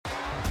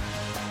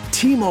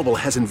T-Mobile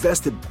has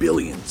invested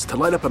billions to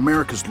light up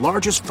America's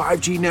largest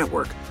 5G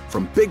network,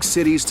 from big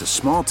cities to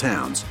small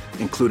towns,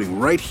 including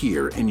right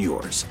here in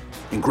yours.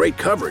 And great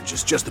coverage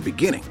is just the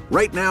beginning.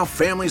 Right now,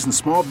 families and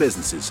small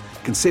businesses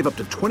can save up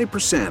to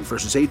 20%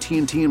 versus AT&T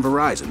and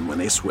Verizon when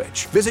they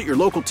switch. Visit your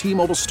local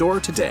T-Mobile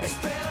store today.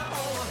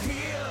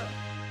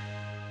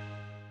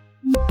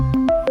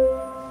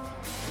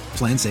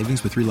 Plan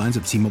savings with 3 lines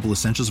of T-Mobile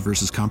Essentials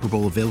versus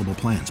comparable available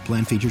plans.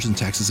 Plan features and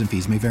taxes and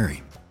fees may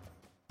vary.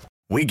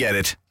 We get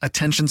it.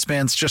 Attention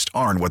spans just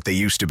aren't what they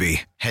used to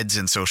be. Heads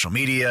in social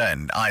media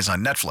and eyes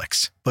on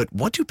Netflix. But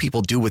what do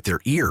people do with their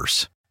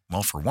ears?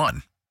 Well, for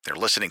one, they're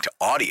listening to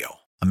audio.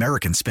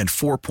 Americans spend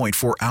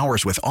 4.4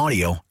 hours with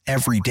audio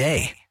every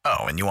day. Oh,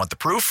 and you want the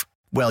proof?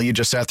 Well, you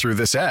just sat through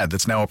this ad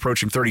that's now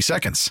approaching 30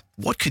 seconds.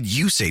 What could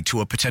you say to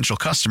a potential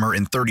customer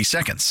in 30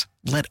 seconds?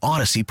 Let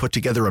Odyssey put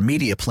together a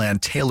media plan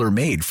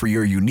tailor-made for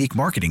your unique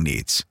marketing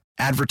needs.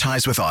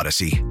 Advertise with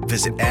Odyssey.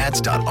 Visit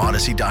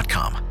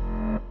ads.odyssey.com.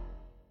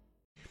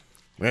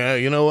 Well,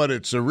 you know what?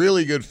 It's a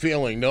really good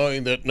feeling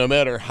knowing that no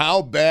matter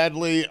how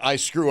badly I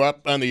screw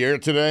up on the air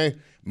today,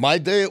 my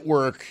day at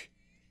work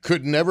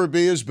could never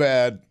be as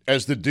bad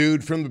as the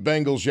dude from the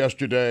Bengals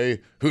yesterday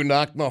who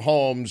knocked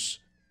Mahomes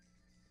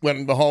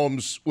when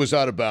Mahomes was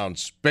out of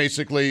bounds.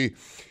 Basically,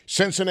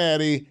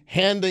 Cincinnati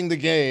handing the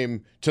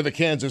game to the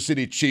Kansas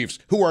City Chiefs,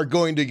 who are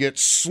going to get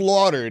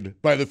slaughtered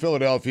by the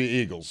Philadelphia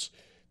Eagles.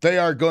 They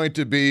are going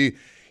to be,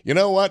 you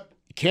know what?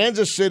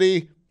 Kansas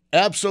City,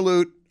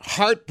 absolute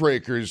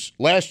heartbreakers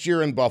last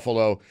year in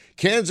Buffalo.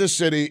 Kansas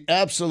City,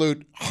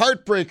 absolute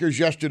heartbreakers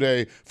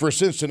yesterday for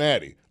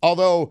Cincinnati.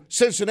 Although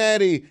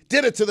Cincinnati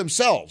did it to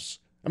themselves.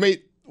 I mean,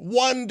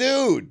 one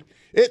dude.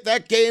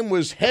 That game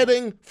was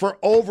heading for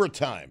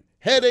overtime.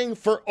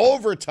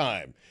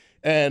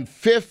 And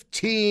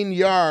 15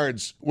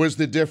 yards was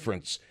the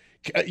difference.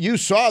 You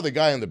saw the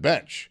guy on the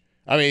bench.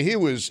 I mean, he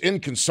was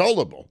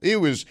inconsolable. He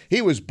was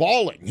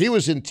bawling. He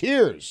was in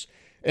tears.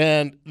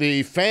 And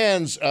the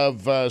fans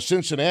of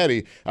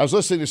Cincinnati, I was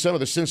listening to some of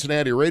the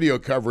Cincinnati radio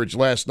coverage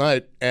last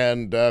night,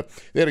 and they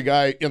had a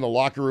guy in the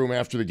locker room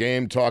after the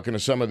game talking to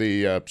some of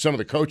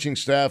the coaching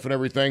staff and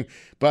everything.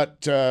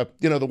 But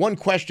the one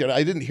question,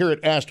 I didn't hear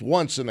it asked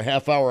once in the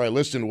half hour I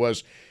listened,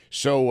 was,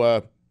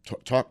 so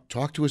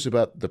talk to us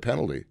about the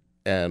penalty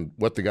and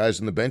what the guys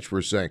on the bench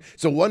were saying.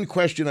 So one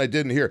question I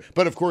didn't hear,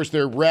 but of course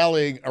they're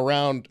rallying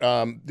around.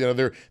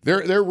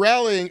 They're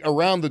rallying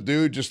around the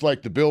dude just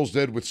like the Bills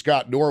did with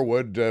Scott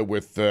Norwood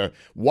with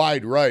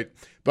wide right.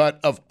 But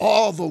of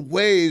all the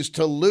ways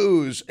to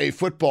lose a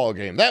football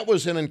game, that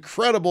was an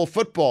incredible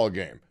football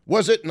game,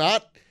 was it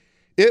not?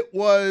 It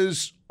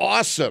was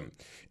awesome.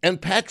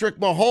 And Patrick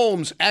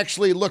Mahomes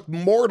actually looked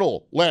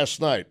mortal last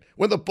night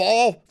when the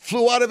ball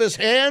flew out of his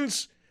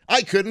hands.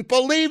 I couldn't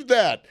believe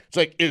that. It's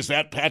like, is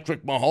that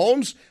Patrick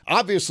Mahomes?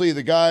 Obviously,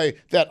 the guy,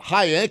 that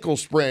high ankle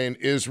sprain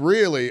is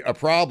really a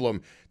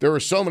problem. There were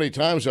so many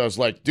times I was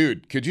like,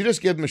 dude, could you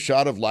just give him a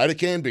shot of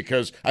lidocaine?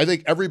 Because I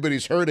think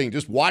everybody's hurting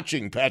just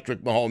watching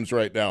Patrick Mahomes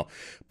right now.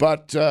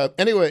 But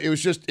anyway,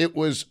 it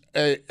was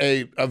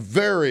a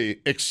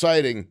very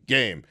exciting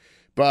game.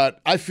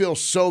 But I feel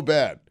so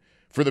bad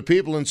for the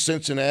people in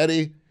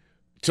Cincinnati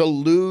to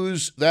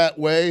lose that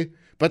way.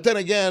 But then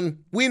again,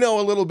 we know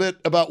a little bit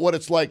about what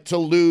it's like to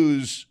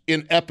lose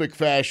in epic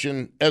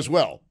fashion as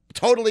well.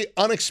 Totally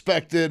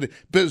unexpected,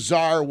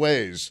 bizarre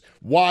ways.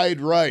 Wide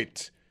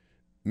right,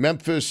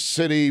 Memphis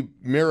City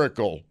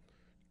Miracle,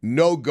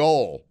 no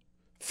goal,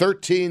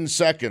 13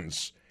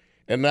 seconds.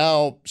 And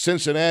now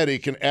Cincinnati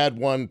can add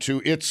one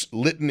to its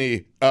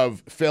litany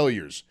of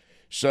failures.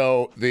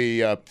 So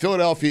the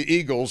Philadelphia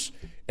Eagles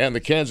and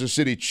the Kansas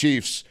City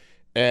Chiefs,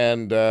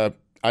 and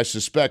I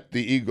suspect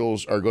the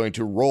Eagles are going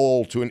to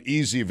roll to an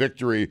easy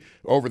victory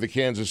over the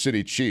Kansas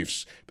City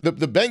Chiefs. The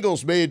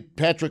Bengals made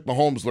Patrick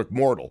Mahomes look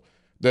mortal.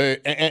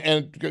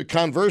 And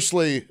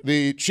conversely,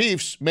 the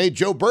Chiefs made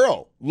Joe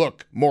Burrow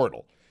look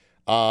mortal.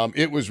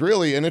 It was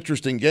really an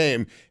interesting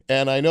game,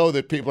 and I know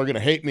that people are going to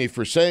hate me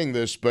for saying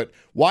this, but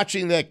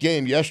watching that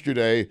game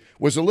yesterday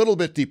was a little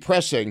bit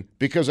depressing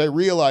because I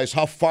realized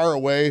how far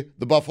away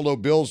the Buffalo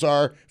Bills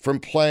are from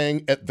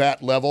playing at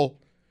that level.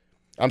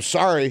 I'm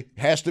sorry,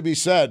 has to be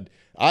said.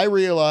 I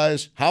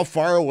realize how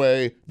far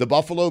away the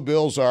Buffalo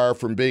Bills are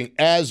from being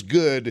as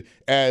good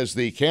as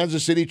the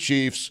Kansas City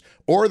Chiefs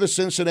or the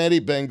Cincinnati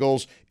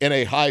Bengals in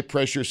a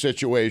high-pressure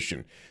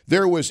situation.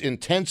 There was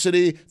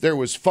intensity. There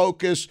was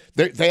focus.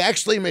 They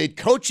actually made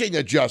coaching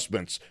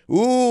adjustments.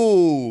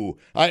 Ooh.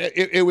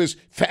 It was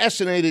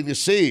fascinating to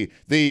see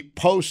the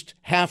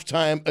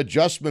post-halftime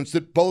adjustments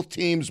that both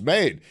teams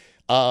made.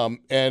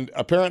 And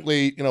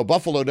apparently,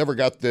 Buffalo never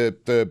got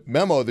the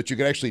memo that you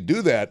could actually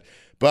do that.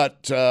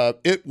 But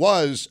it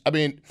was,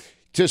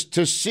 just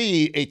to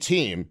see a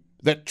team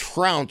that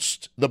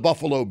trounced the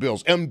Buffalo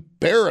Bills,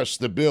 embarrassed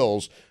the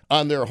Bills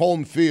on their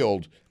home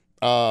field,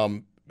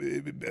 held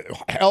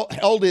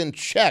in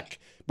check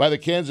by the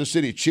Kansas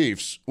City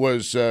Chiefs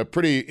was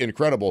pretty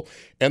incredible.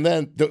 And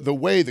then the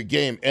way the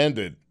game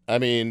ended,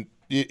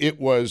 it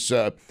was.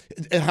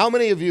 How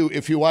many of you,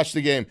 if you watched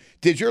the game,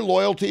 did your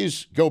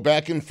loyalties go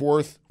back and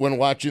forth when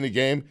watching the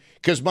game?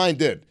 Because mine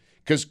did.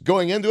 Because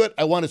going into it,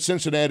 I wanted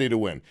Cincinnati to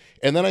win.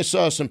 And then I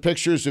saw some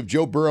pictures of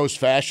Joe Burrow's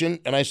fashion,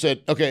 and I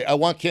said, okay, I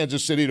want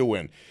Kansas City to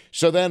win.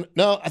 So then,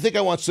 no, I think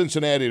I want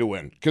Cincinnati to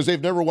win because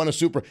they've never won a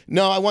Super.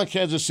 No, I want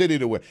Kansas City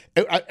to win.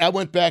 I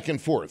went back and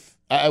forth.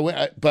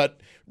 But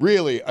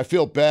really, I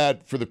feel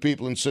bad for the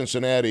people in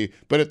Cincinnati.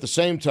 But at the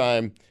same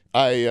time,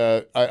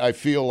 I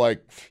feel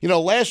like,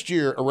 last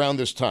year around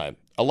this time,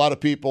 a lot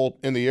of people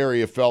in the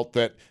area felt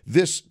that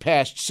this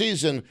past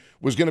season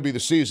was going to be the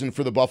season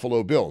for the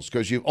Buffalo Bills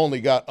because you've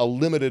only got a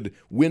limited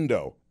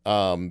window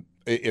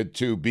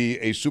to be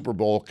a Super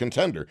Bowl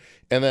contender.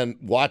 And then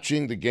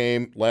watching the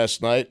game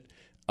last night,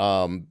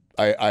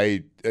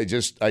 I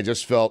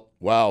just felt,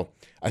 wow,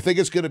 I think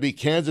it's going to be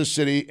Kansas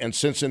City and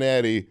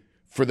Cincinnati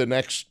for the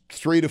next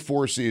 3 to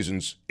 4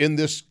 seasons in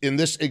this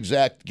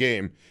exact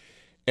game.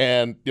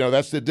 And,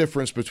 that's the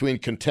difference between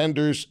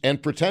contenders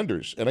and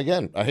pretenders. And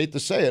again, I hate to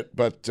say it,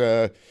 but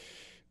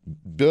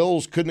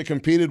Bills couldn't have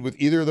competed with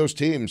either of those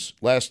teams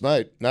last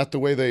night. Not the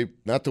way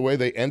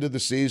they ended the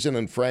season,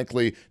 and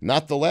frankly,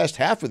 not the last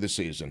half of the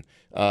season.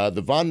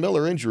 The Von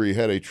Miller injury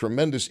had a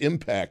tremendous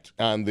impact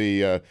on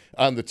the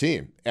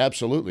team.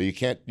 Absolutely,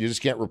 you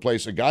just can't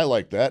replace a guy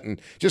like that, and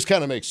just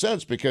kind of makes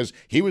sense because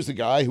he was the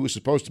guy who was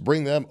supposed to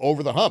bring them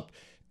over the hump,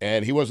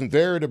 and he wasn't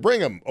there to bring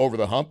them over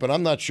the hump. And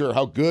I'm not sure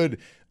how good.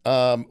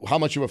 How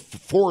much of a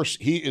force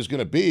he is going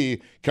to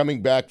be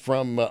coming back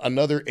from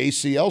another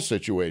ACL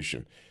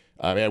situation.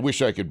 I mean, I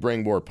wish I could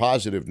bring more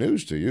positive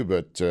news to you,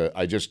 but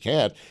I just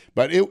can't.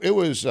 But it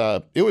was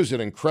an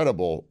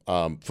incredible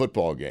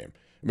football game.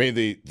 I mean,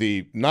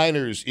 the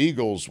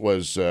Niners-Eagles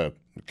was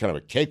kind of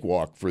a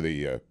cakewalk for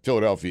the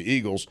Philadelphia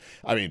Eagles.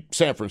 I mean,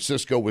 San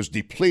Francisco was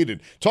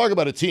depleted. Talk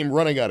about a team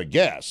running out of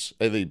gas.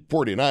 The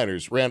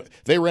 49ers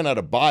ran out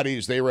of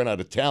bodies, they ran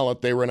out of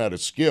talent, they ran out of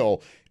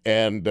skill.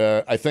 And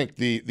I think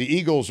the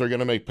Eagles are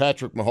going to make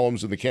Patrick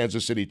Mahomes and the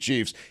Kansas City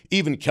Chiefs,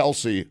 even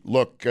Kelsey,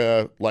 look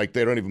like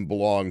they don't even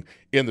belong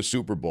in the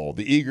Super Bowl.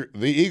 The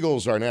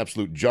Eagles are an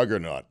absolute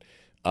juggernaut,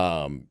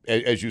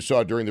 as you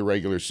saw during the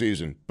regular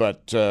season.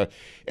 But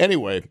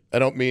anyway, I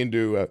don't mean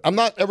to I'm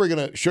not ever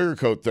going to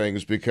sugarcoat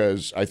things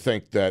because I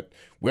think that,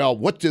 well,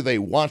 what do they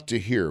want to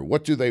hear?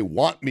 What do they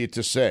want me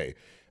to say?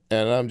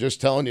 And I'm just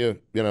telling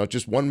you,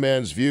 just one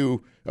man's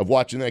view of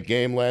watching that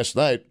game last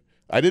night.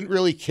 I didn't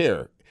really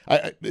care.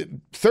 By the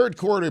third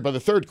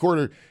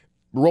quarter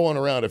rolling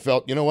around, I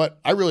felt, you know what?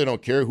 I really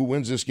don't care who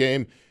wins this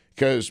game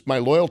because my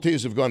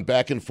loyalties have gone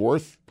back and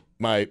forth.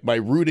 My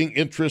rooting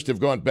interest have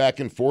gone back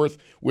and forth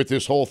with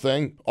this whole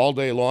thing all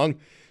day long.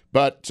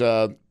 But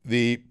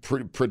the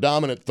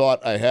predominant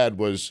thought I had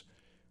was,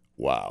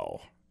 wow,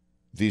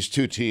 these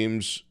two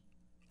teams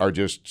are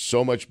just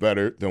so much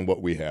better than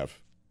what we have.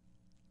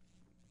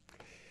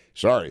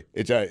 Sorry,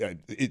 it's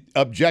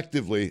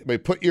objectively. I mean,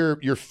 put your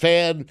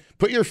fan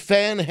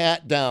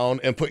hat down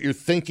and put your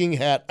thinking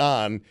hat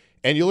on,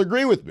 and you'll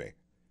agree with me.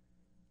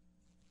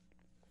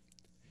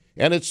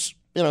 And it's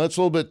a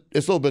little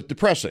bit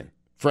depressing,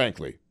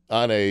 frankly,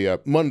 on a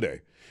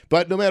Monday.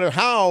 But no matter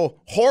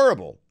how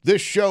horrible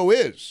this show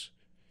is,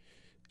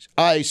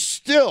 I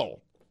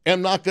still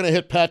am not going to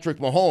hit Patrick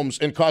Mahomes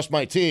and cost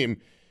my team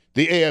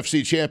the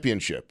AFC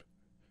Championship.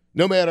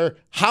 No matter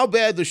how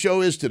bad the show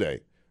is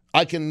today.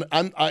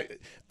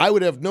 I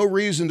would have no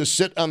reason to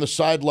sit on the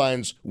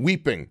sidelines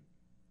weeping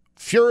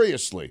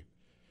furiously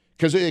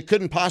because it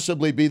couldn't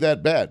possibly be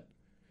that bad.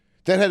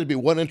 That had to be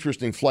one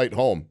interesting flight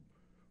home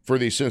for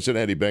the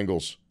Cincinnati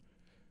Bengals.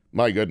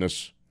 My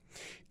goodness.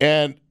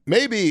 And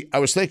maybe I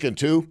was thinking,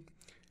 too,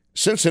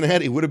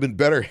 Cincinnati would have been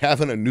better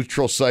having a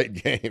neutral site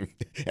game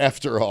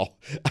after all.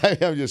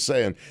 I'm just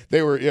saying.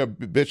 They were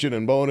bitching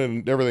and moaning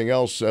and everything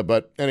else.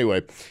 But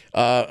anyway,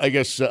 I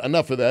guess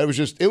enough of that.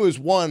 It was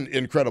one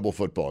incredible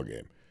football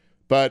game.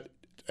 But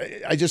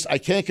I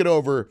can't get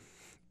over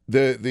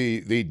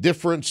the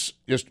difference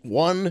just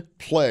one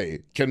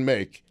play can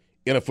make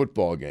in a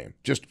football game.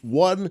 Just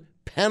one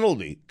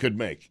penalty could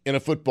make in a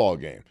football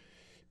game.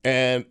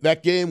 And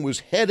that game was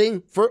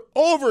heading for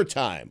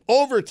overtime.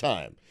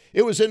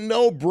 It was a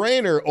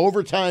no-brainer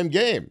overtime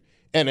game,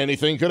 and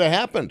anything could have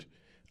happened.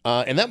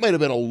 And that might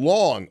have been a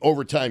long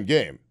overtime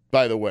game,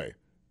 by the way.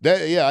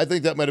 I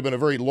think that might have been a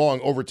very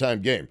long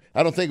overtime game.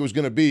 I don't think it was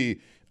going to be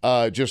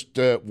just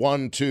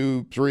 1,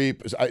 2, 3.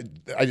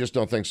 I just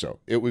don't think so.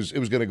 It was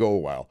going to go a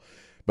while.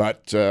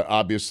 But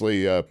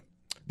obviously,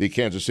 the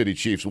Kansas City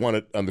Chiefs won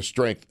it on the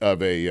strength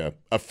of a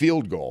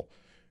field goal.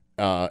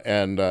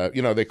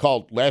 They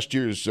called last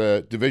year's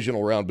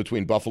divisional round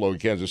between Buffalo and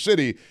Kansas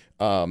City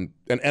an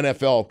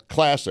NFL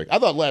classic. I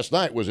thought last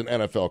night was an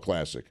NFL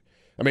classic.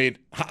 I mean,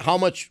 how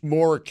much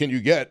more can you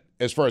get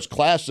as far as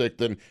classic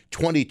than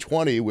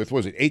 2020 with,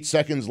 8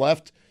 seconds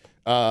left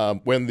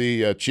when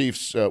the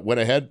Chiefs went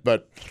ahead?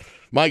 But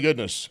my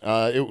goodness,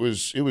 it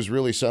was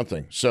really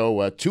something.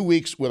 So 2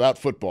 weeks without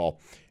football,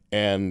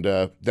 and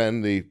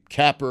then the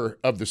capper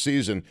of the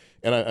season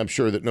And I'm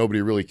sure that nobody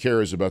really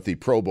cares about the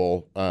Pro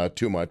Bowl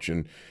too much.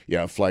 And,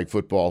 yeah, flag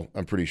football,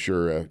 I'm pretty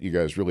sure you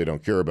guys really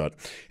don't care about.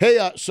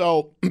 Hey,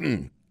 so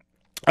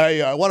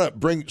I want to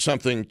bring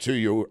something to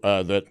you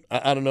that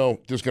I don't know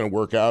if this is going to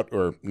work out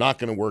or not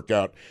going to work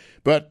out.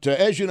 But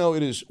as you know,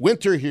 it is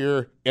winter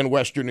here in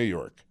Western New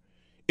York.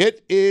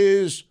 It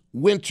is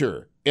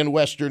winter in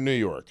Western New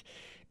York.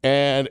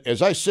 And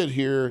as I sit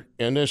here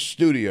in this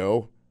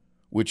studio,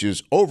 which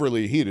is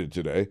overly heated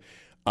today,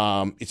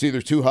 it's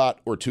either too hot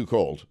or too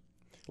cold.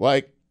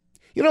 Like,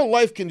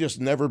 life can just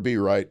never be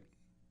right.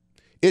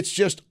 It's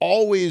just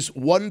always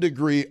 1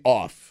 degree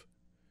off.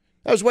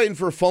 I was waiting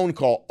for a phone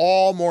call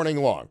all morning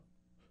long,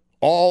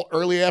 all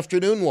early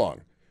afternoon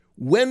long.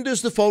 When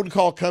does the phone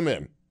call come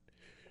in?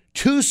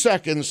 2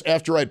 seconds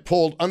after I'd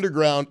pulled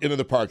underground into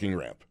the parking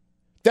ramp.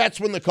 That's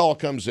when the call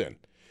comes in.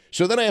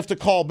 So then I have to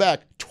call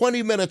back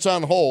 20 minutes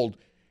on hold,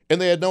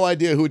 and they had no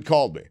idea who had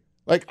called me.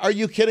 Like, are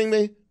you kidding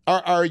me?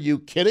 Are you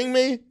kidding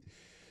me?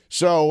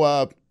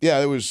 So,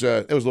 it was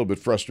a little bit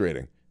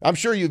frustrating. I'm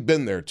sure you've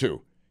been there,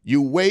 too.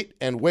 You wait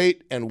and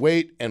wait and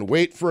wait and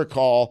wait for a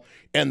call,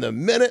 and the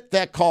minute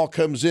that call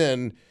comes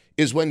in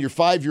is when your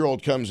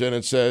 5-year-old comes in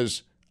and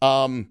says,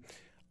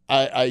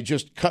 I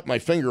just cut my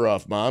finger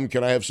off, Mom.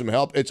 Can I have some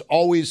help? It's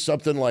always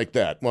something like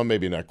that. Well,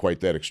 maybe not quite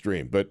that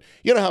extreme, but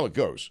you know how it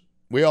goes.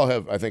 We all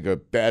have, I think, a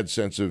bad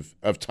sense of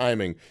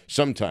timing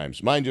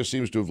sometimes. Mine just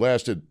seems to have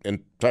lasted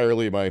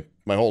entirely my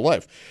whole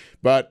life.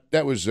 But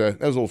that was a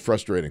little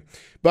frustrating.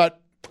 But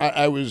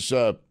I was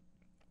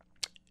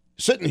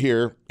sitting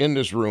here in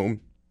this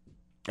room,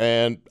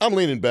 and I'm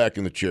leaning back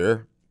in the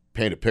chair,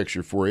 paint a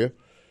picture for you.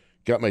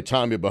 Got my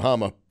Tommy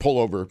Bahama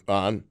pullover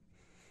on,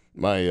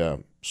 my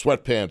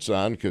sweatpants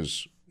on,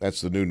 because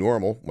that's the new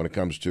normal when it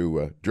comes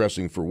to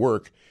dressing for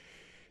work.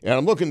 And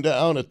I'm looking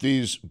down at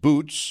these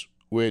boots,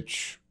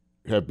 which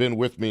have been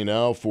with me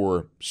now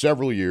for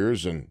several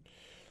years, and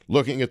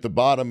looking at the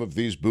bottom of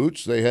these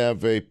boots, they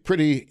have a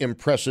pretty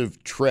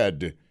impressive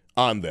tread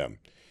on them.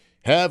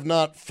 Have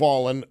not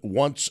fallen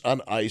once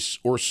on ice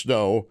or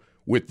snow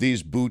with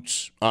these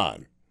boots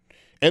on.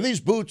 And these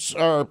boots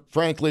are,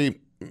 frankly,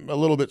 a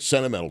little bit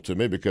sentimental to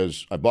me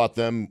because I bought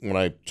them when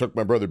I took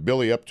my brother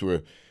Billy up to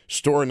a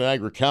store in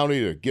Niagara County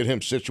to get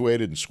him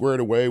situated and squared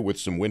away with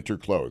some winter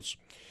clothes.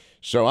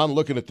 So I'm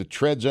looking at the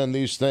treads on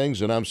these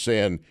things, and I'm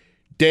saying,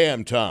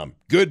 damn, Tom,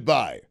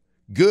 goodbye.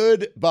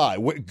 Goodbye.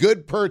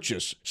 Good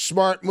purchase.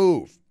 Smart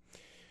move.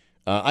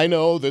 I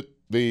know that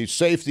the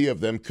safety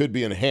of them could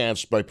be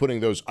enhanced by putting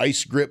those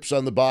ice grips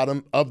on the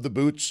bottom of the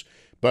boots,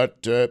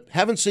 but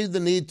haven't seen the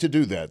need to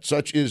do that.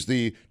 Such is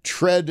the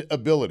tread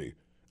ability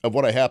of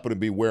what I happen to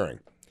be wearing.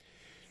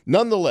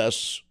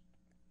 Nonetheless,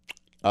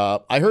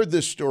 I heard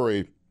this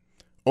story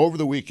over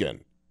the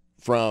weekend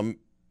from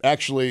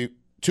actually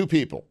 2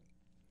 people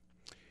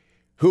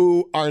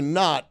who are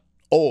not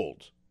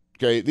old.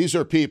 Okay, these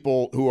are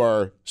people who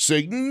are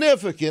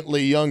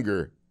significantly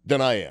younger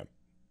than I am.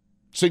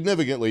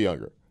 Significantly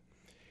younger.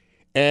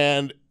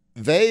 And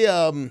they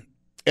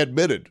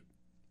admitted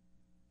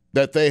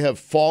that they have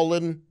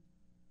fallen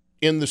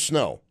in the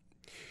snow.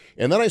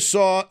 And then I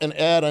saw an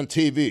ad on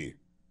TV,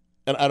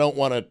 and I don't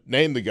want to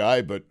name the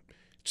guy, but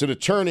it's an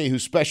attorney who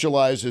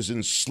specializes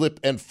in slip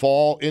and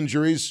fall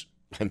injuries.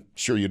 I'm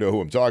sure you know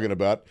who I'm talking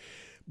about.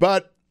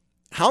 But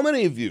how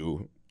many of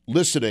you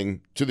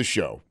listening to the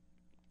show,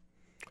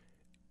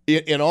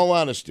 in all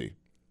honesty,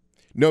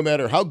 no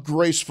matter how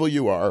graceful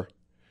you are,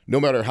 no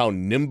matter how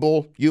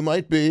nimble you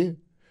might be,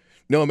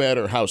 no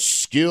matter how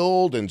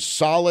skilled and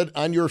solid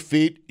on your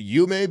feet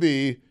you may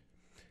be,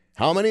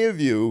 how many of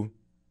you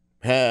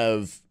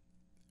have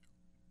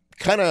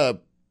kind of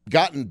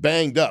gotten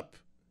banged up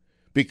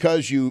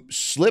because you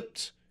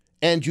slipped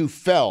and you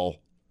fell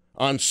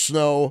on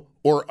snow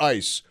or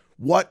ice?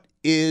 What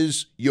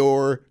is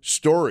your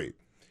story?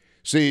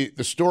 See,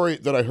 the story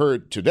that I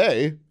heard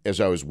today, as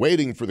I was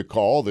waiting for the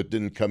call that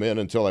didn't come in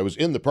until I was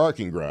in the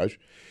parking garage,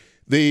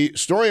 the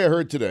story I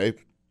heard today,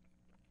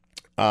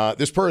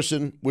 this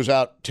person was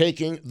out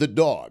taking the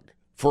dog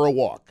for a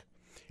walk.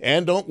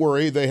 And don't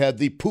worry, they had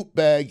the poop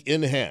bag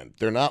in hand.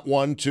 They're not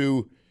one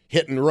to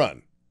hit and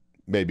run,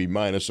 maybe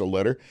minus a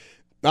letter.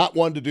 Not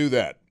one to do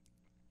that.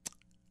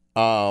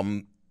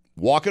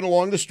 Walking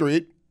along the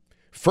street,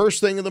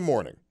 first thing in the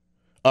morning,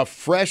 a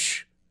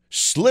fresh,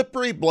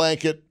 slippery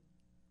blanket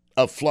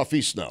of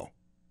fluffy snow.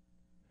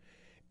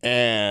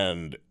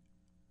 And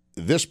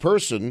this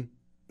person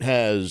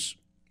has,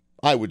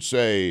 I would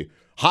say,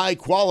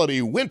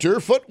 high-quality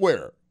winter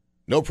footwear.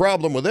 No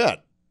problem with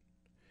that.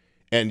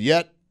 And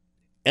yet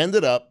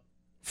ended up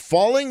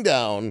falling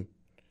down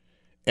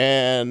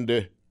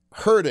and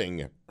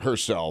hurting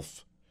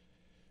herself,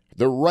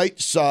 the right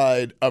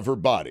side of her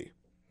body.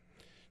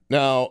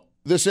 Now,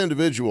 this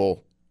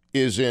individual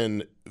is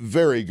in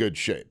very good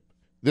shape.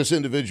 This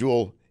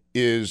individual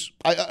is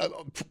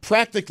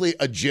practically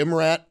a gym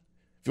rat,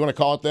 if you want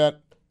to call it that.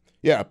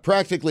 Yeah,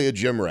 practically a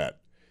gym rat.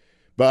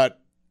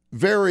 But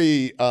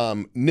very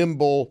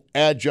nimble,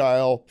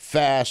 agile,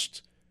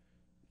 fast,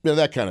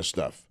 that kind of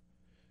stuff.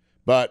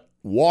 But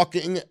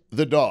walking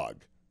the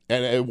dog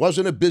and it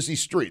wasn't a busy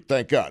street,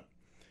 thank God.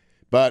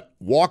 But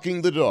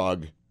walking the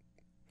dog,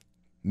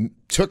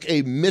 took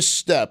a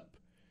misstep,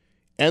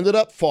 ended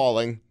up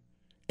falling,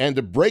 and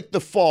to break the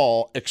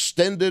fall,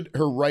 extended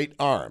her right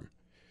arm.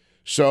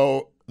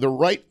 So the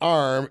right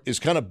arm is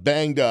kind of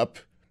banged up,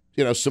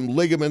 some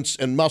ligaments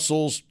and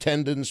muscles,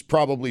 tendons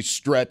probably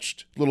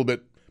stretched a little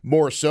bit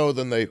more so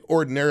than they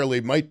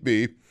ordinarily might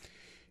be.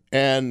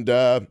 And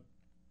the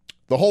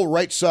whole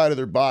right side of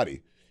their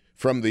body,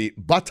 from the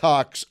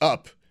buttocks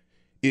up,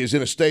 is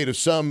in a state of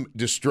some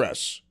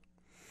distress.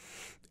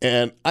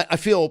 And I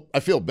feel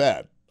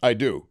bad. I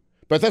do.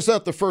 But that's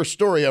not the first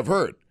story I've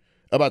heard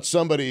about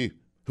somebody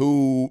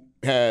who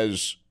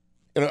has,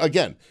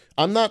 again,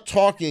 I'm not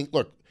talking,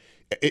 look,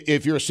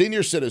 if you're a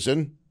senior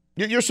citizen,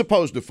 you're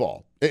supposed to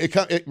fall.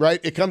 Right?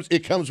 It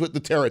comes with the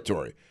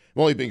territory.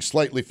 I'm only being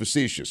slightly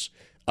facetious.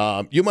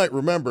 You might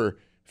remember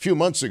a few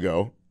months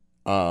ago,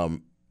 I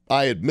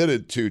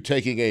admitted to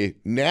taking a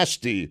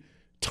nasty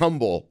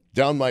tumble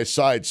down my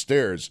side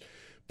stairs,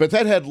 but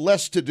that had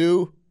less to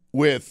do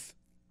with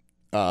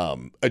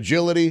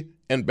agility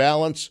and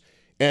balance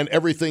and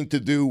everything to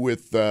do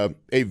with a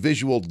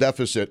visual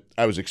deficit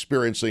I was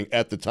experiencing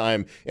at the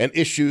time and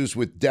issues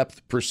with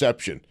depth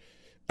perception.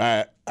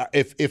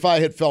 If I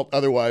had felt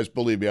otherwise,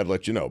 believe me, I'd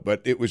let you know.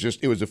 But it was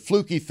a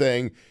fluky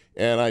thing,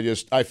 and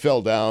I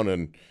fell down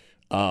and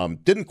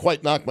didn't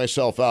quite knock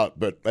myself out,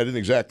 but I didn't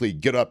exactly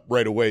get up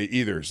right away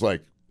either. It's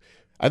like,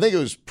 I think it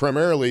was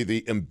primarily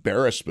the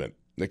embarrassment,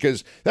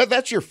 because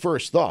that's your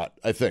first thought,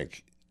 I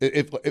think.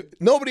 If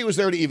nobody was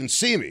there to even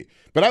see me,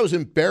 but I was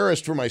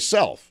embarrassed for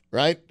myself,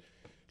 right?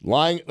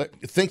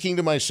 Thinking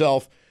to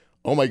myself,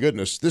 oh my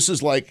goodness, this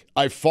is like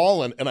I've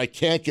fallen and I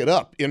can't get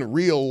up in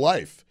real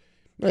life.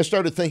 And I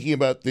started thinking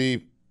about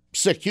the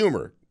sick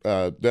humor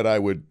that I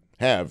would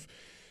have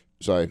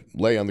as I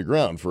lay on the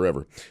ground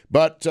forever.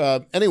 But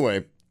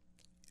anyway,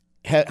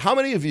 how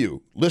many of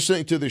you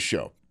listening to this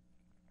show,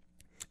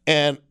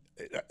 and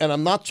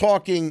I'm not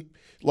talking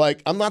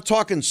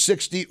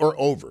 60 or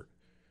over,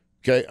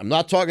 okay? I'm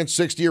not talking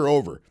 60 or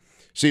over.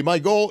 See, my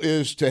goal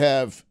is to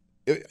have,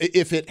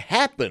 if it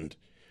happened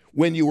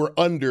when you were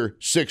under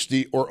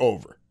 60 or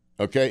over,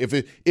 okay?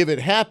 If it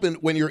happened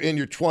when you're in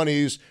your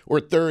 20s or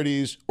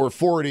 30s or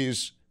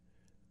 40s,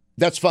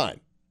 that's fine.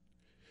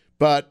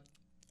 But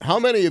how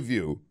many of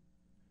you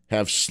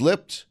have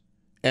slipped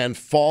and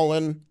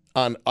fallen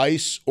on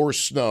ice or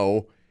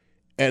snow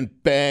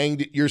and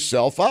banged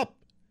yourself up?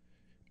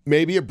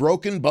 Maybe a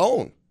broken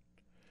bone.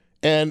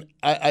 And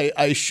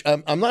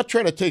I'm not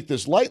trying to take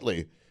this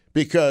lightly,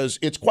 because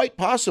it's quite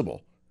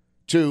possible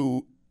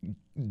to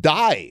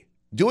die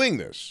doing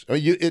this. I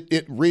mean,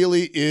 it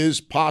really is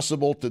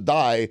possible to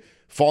die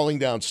falling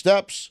down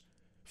steps,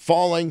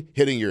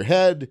 hitting your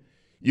head.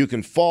 You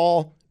can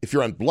fall. If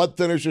you're on blood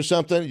thinners or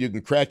something, you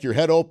can crack your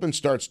head open,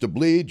 starts to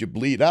bleed, you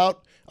bleed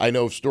out. I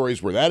know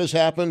stories where that has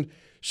happened.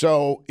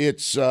 So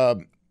it's,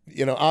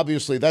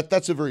 obviously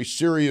that's a very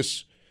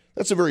serious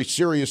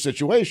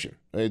situation.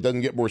 It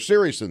doesn't get more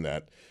serious than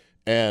that.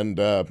 And,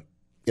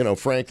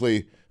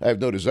 frankly, I have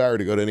no desire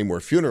to go to any more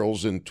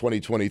funerals in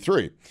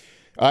 2023.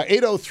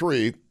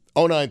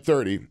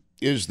 803-0930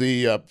 is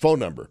the phone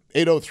number.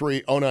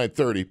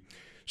 803-0930.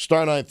 Star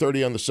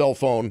 930 on the cell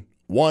phone.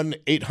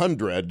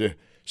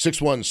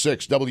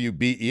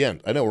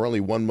 1-800-616-WBEN. I know we're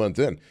only 1 month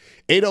in.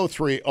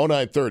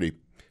 803-0930.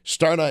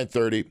 Star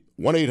 930.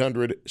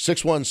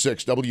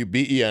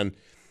 1-800-616-WBEN.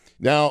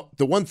 Now,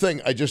 the one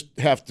thing I just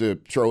have to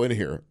throw in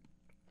here,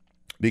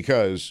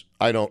 because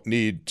I don't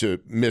need to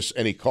miss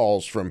any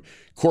calls from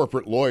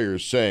corporate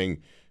lawyers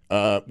saying,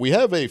 we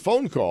have a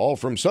phone call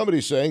from somebody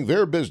saying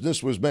their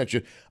business was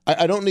mentioned.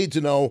 I don't need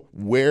to know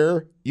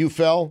where you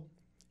fell.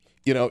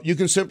 You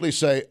can simply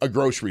say a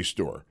grocery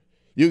store.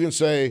 You can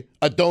say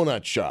a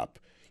donut shop.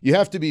 You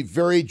have to be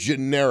very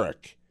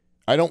generic.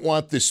 I don't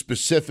want the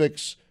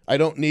specifics. I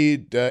don't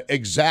need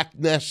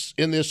exactness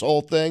in this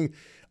whole thing.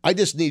 I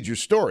just need your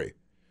story.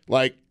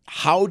 Like,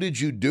 how did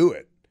you do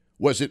it?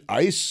 Was it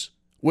ice?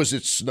 Was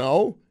it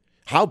snow?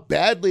 How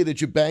badly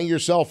did you bang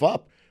yourself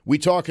up? We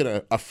talking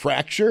a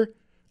fracture?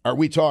 Are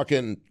we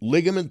talking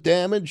ligament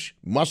damage,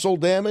 muscle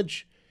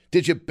damage?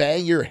 Did you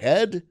bang your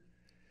head?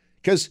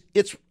 Because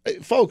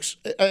folks,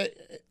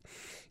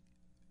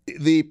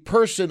 the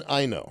person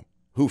I know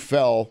who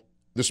fell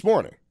this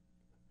morning,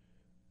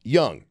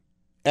 young,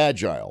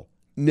 agile,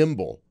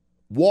 nimble,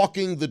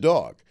 walking the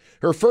dog.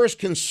 Her first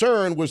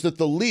concern was that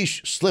the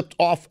leash slipped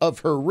off of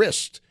her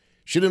wrist.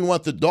 She didn't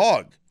want the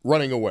dog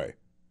running away.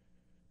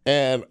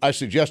 And I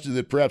suggested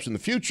that perhaps in the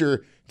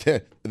future,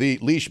 the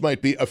leash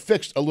might be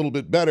affixed a little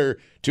bit better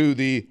to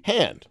the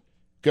hand,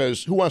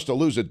 because who wants to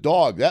lose a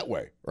dog that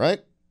way, right?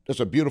 That's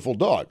a beautiful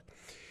dog.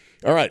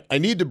 All right, I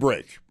need to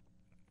break.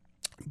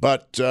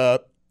 But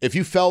if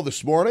you fell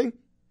this morning,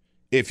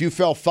 if you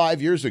fell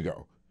 5 years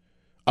ago,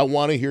 I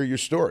want to hear your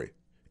story,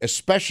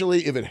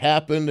 especially if it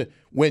happened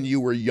when you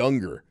were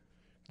younger.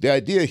 The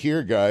idea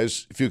here,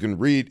 guys, if you can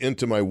read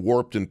into my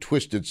warped and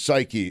twisted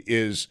psyche,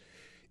 is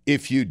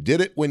if you did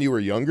it when you were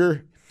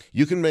younger,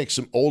 you can make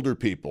some older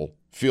people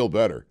feel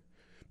better.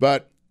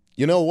 But,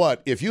 you know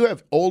what? If you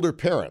have older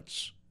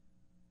parents,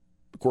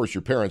 of course,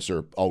 your parents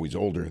are always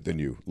older than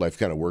you. Life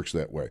kind of works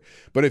that way.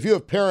 But if you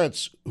have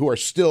parents who are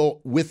still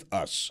with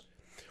us,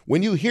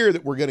 when you hear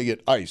that we're going to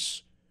get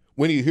ice,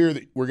 when you hear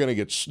that we're going to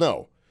get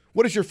snow,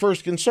 what is your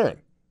first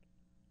concern?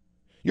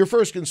 Your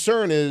first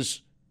concern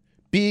is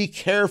be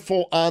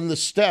careful on the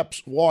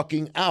steps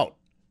walking out.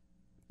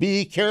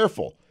 Be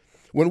careful.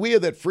 When we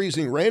had that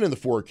freezing rain in the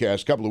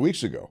forecast a couple of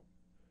weeks ago,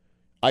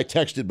 I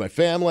texted my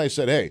family. I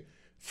said, hey,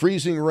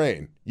 freezing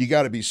rain. You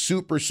got to be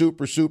super,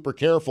 super, super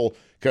careful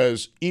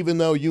because even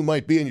though you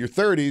might be in your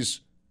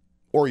 30s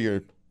or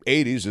your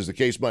 80s, as the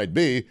case might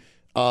be,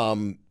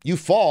 you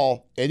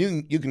fall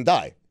and you can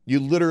die. You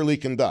literally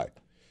can die.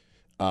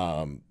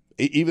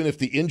 Even if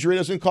the injury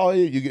doesn't call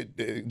you,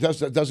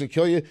 doesn't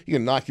kill you, you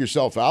can knock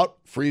yourself out,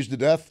 freeze to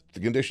death.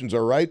 The conditions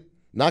are right.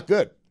 Not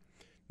good.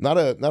 Not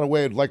a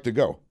way I'd like to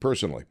go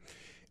personally.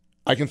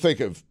 I can think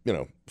of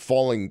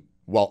falling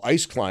while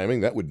ice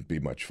climbing. That wouldn't be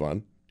much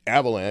fun.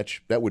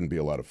 Avalanche, that wouldn't be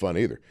a lot of fun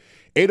either.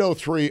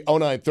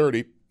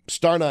 803-0930,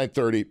 star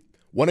 930,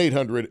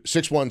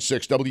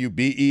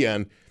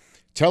 1-800-616-WBEN.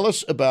 Tell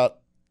us about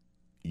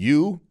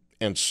you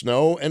and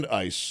snow and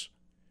ice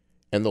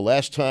and the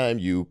last time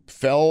you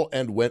fell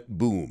and went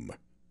boom.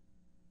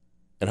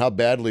 And how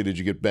badly did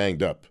you get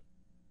banged up?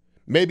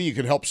 Maybe you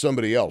could help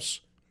somebody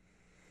else.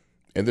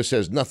 And this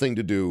has nothing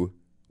to do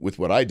with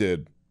what I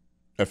did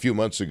a few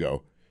months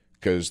ago,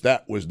 because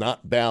that was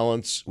not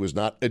balance, was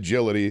not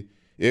agility.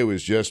 It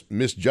was just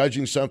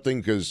misjudging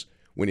something, because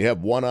when you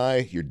have one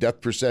eye, your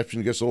depth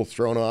perception gets a little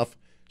thrown off.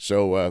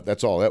 So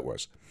that's all that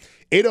was.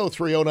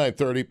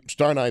 803-0930,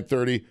 star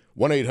 930,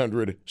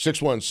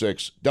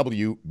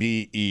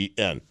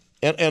 1-800-616-WBEN.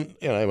 And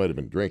I might have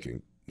been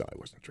drinking. No, I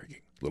wasn't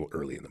drinking. A little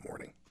early in the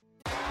morning.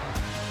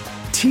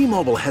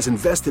 T-Mobile has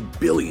invested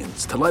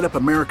billions to light up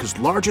America's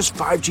largest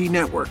 5G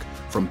network,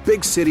 from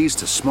big cities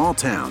to small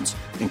towns,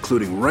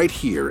 including right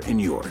here in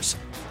yours.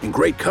 And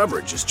great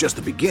coverage is just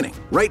the beginning.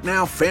 Right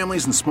now,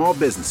 families and small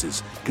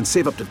businesses can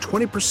save up to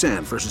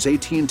 20% versus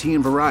AT&T and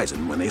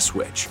Verizon when they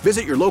switch.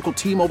 Visit your local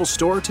T-Mobile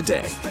store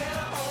today.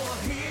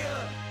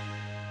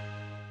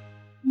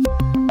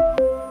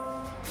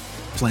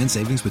 Plan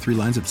savings with 3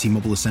 lines of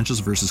T-Mobile Essentials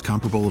versus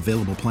comparable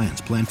available plans.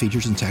 Plan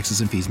features and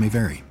taxes and fees may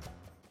vary.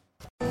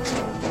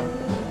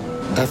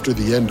 After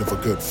the end of a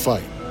good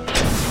fight,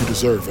 you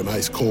deserve an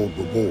ice-cold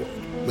reward.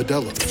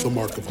 Modelo is the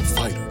mark of a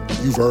fighter.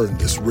 You've earned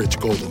this rich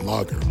golden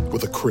lager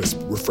with a crisp,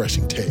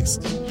 refreshing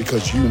taste.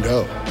 Because you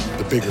know,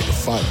 the bigger the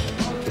fight,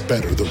 the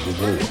better the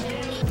reward.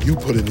 You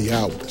put in the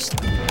hours,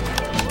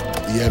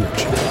 the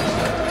energy,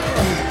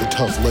 the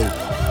tough labor.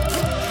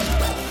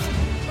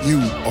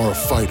 You are a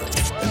fighter,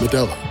 and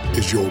Modelo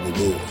is your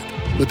reward.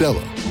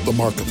 Modelo, the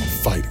mark of a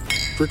fighter.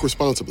 Drink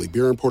responsibly.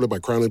 Beer imported by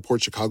Crown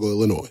Imports, Chicago,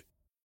 Illinois.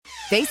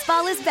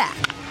 Baseball is back,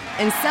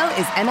 and so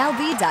is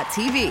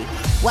MLB.tv.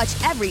 Watch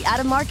every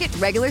out-of-market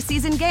regular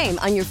season game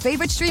on your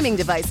favorite streaming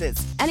devices,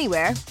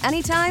 anywhere,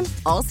 anytime,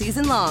 all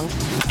season long.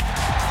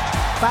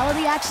 Follow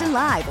the action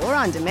live or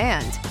on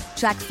demand.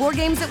 Track 4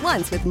 games at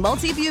once with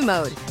multi-view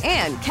mode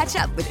and catch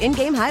up with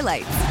in-game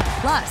highlights.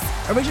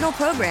 Plus, original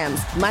programs,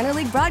 minor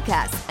league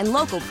broadcasts, and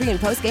local pre- and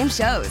post-game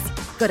shows.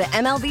 Go to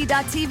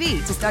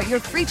MLB.tv to start your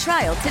free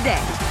trial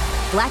today.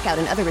 Blackout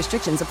and other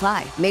restrictions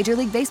apply. Major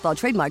League Baseball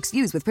trademarks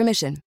used with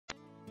permission.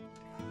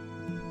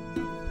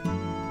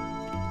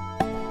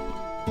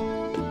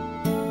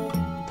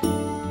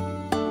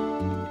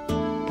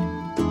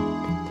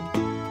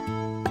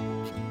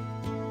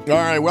 All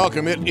right,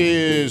 welcome. It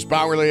is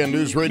Bowerly and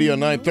News Radio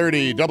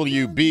 930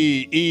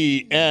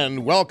 WBEN.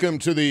 Welcome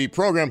to the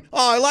program.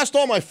 Oh, I lost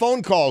all my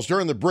phone calls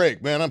during the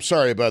break, man. I'm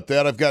sorry about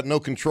that. I've got no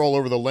control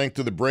over the length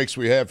of the breaks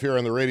we have here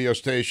on the radio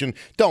station.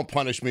 Don't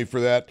punish me for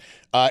that.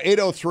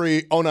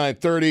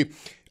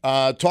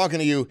 803-0930. Talking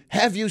to you.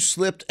 Have you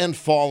slipped and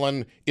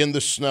fallen in the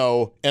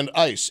snow and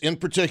ice? In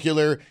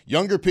particular,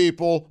 younger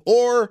people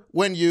or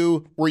when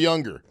you were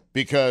younger?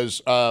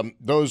 Because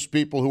those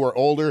people who are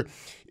older,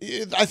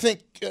 I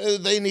think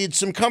they need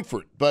some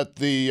comfort. But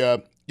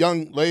the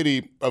young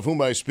lady of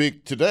whom I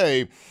speak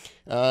today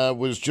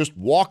was just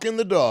walking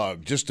the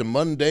dog, just a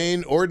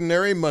mundane,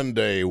 ordinary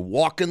Monday,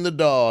 walking the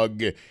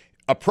dog,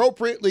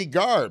 appropriately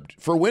garbed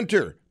for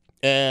winter,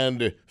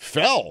 and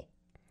fell.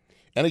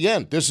 And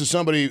again, this is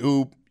somebody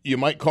who you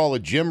might call a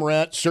gym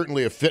rat,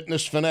 certainly a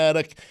fitness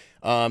fanatic.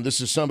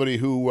 This is somebody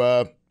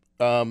who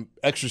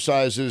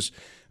exercises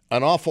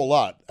an awful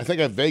lot. I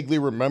think I vaguely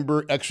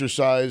remember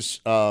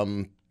exercise.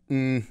 No,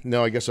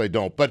 I guess I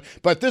don't. But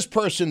this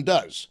person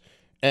does.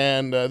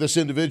 And this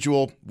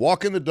individual,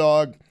 walking the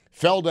dog,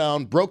 fell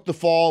down, broke the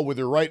fall with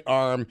her right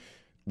arm.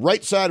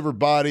 Right side of her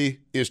body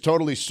is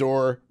totally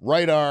sore.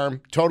 Right arm,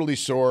 totally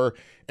sore.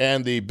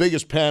 And the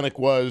biggest panic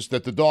was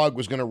that the dog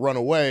was going to run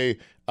away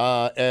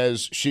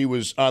as she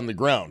was on the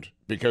ground,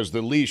 because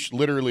the leash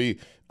literally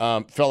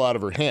fell out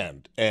of her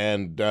hand.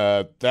 And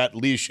that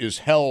leash is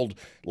held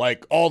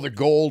like all the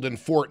gold in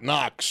Fort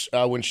Knox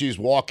when she's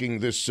walking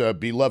this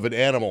beloved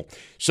animal.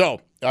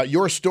 So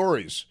your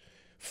stories,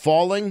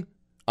 falling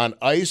on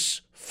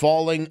ice,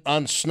 falling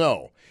on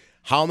snow.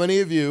 How many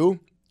of you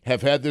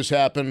have had this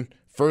happen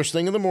first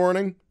thing in the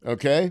morning,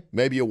 okay?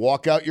 Maybe you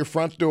walk out your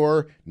front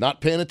door,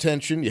 not paying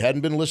attention. You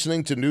hadn't been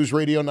listening to News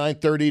Radio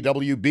 930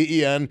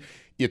 WBEN.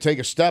 You take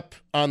a step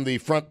on the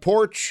front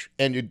porch,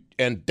 and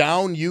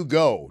down you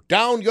go.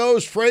 Down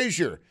goes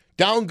Frazier.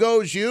 Down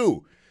goes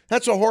you.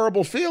 That's a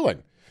horrible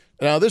feeling.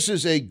 Now, this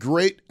is a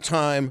great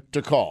time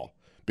to call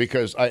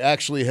because I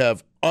actually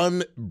have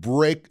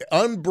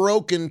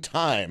unbroken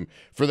time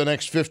for the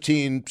next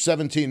 15,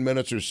 17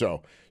 minutes or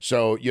so.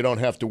 So you don't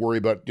have to worry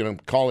about,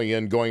 calling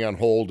in, going on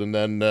hold, and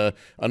then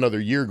another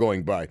year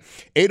going by.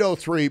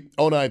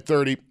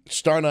 803-0930,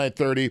 star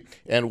 930,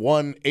 and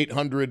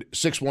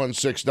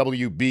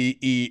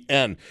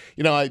 1-800-616-WBEN.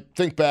 I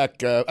think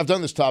back, I've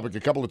done this topic a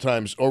couple of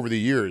times over the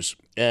years,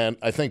 and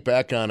I think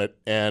back on it,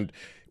 and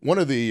one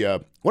of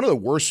the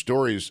worst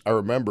stories I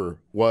remember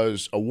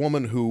was a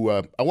woman who,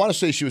 I want to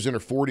say she was in her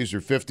 40s or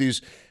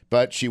 50s,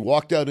 but she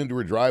walked out into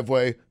her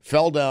driveway,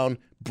 fell down,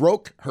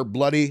 broke her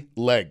bloody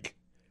leg.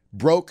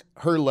 Broke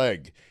her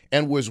leg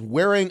and was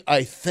wearing,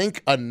 I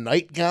think, a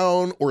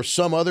nightgown or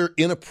some other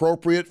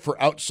inappropriate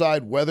for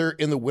outside weather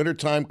in the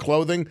wintertime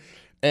clothing,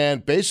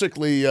 and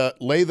basically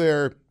lay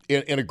there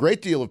in a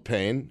great deal of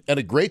pain and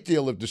a great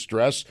deal of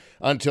distress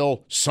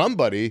until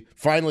somebody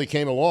finally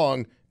came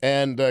along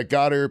and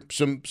got her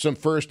some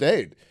first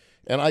aid.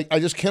 And I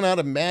just cannot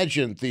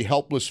imagine the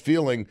helpless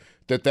feeling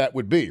that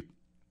would be.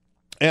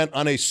 And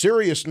on a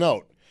serious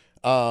note,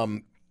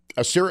 look,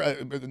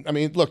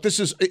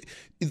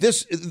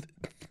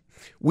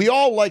 we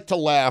all like to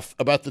laugh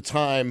about the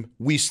time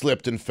we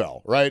slipped and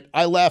fell, right?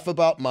 I laugh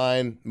about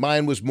mine.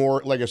 Mine was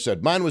more, like I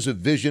said, mine was a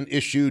vision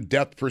issue,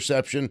 depth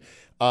perception.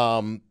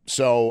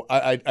 So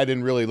I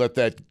didn't really let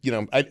that,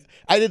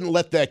 I didn't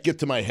let that get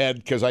to my head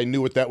because I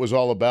knew what that was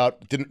all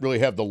about. Didn't really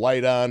have the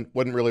light on,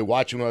 wasn't really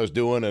watching what I was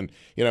doing, and,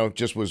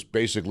 just was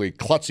basically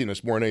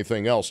klutziness more than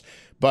anything else.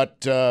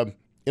 But,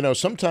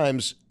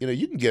 sometimes,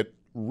 you can get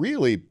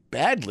really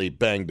badly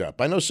banged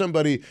up. I know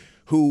somebody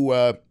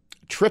who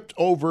tripped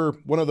over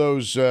one of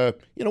those,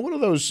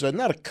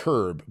 not a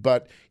curb,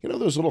 but,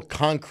 those little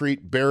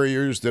concrete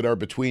barriers that are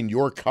between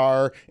your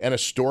car and a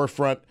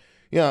storefront.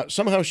 Yeah,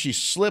 somehow she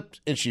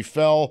slipped and she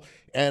fell,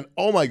 and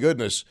oh my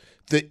goodness,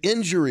 the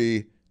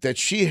injury that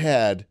she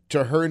had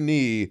to her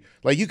knee,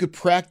 like you could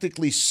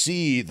practically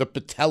see the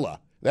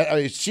patella.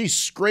 She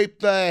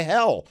scraped the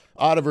hell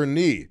out of her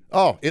knee.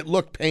 Oh, it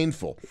looked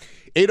painful.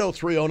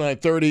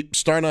 803-0930,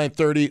 star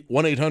 930,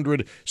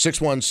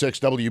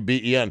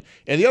 1-800-616-WBEN.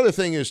 And the other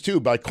thing is, too,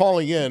 by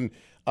calling in,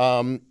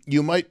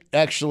 you might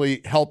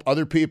actually help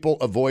other people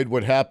avoid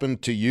what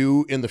happened to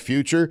you in the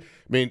future.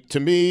 I mean, to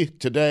me,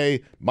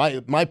 today,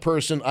 my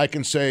person, I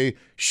can say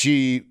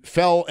she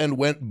fell and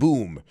went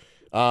boom.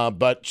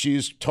 But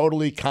she's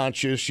totally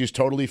conscious. She's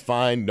totally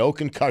fine. No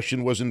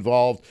concussion was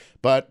involved.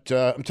 But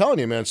I'm telling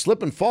you, man,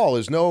 slip and fall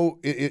is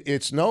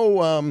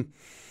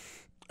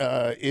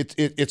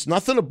it's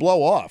nothing to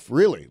blow off,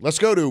 really. Let's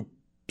go to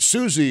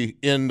Susie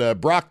in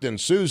Brockton.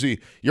 Susie,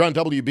 you're on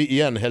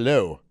WBEN.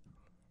 Hello.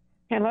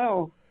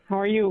 Hello. How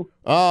are you?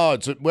 Oh,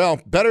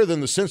 better than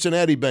the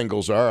Cincinnati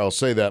Bengals are. I'll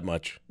say that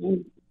much.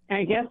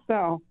 I guess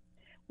so.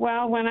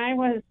 Well, when I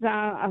was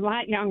a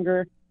lot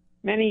younger,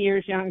 many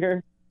years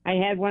younger, I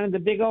had one of the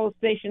big old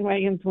station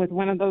wagons with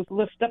one of those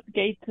lift-up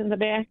gates in the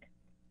back.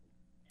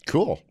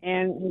 Cool.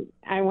 And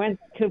I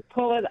went to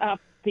pull it up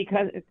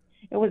because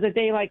it was a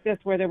day like this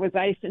where there was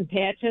ice and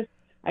patches.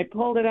 I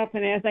pulled it up,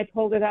 and as I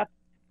pulled it up,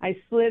 I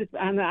slid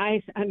on the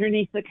ice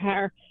underneath the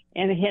car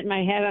and hit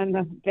my head on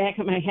the back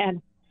of my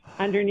head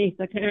underneath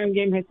the car and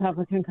gave myself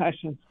a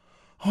concussion.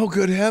 Oh,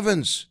 good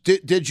heavens.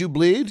 Did you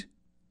bleed?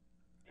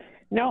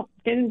 No,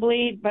 didn't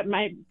bleed, but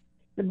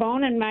the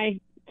bone in my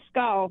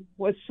skull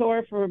was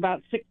sore for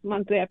about 6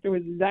 months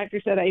afterwards. The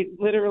doctor said I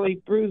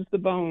literally bruised the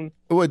bone.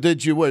 What,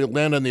 did you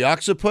land on the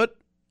occiput?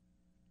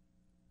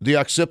 The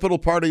occipital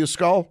part of your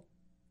skull?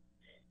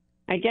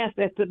 I guess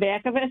that's the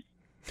back of it.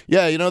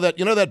 Yeah, you know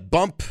that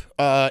bump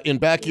in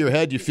back of your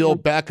head, you feel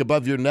back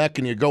above your neck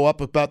and you go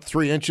up about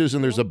 3 inches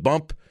and there's a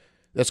bump?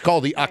 That's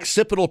called the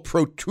occipital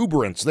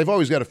protuberance. They've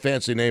always got a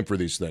fancy name for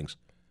these things.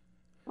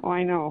 Oh,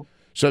 I know.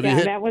 So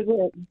that was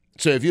it.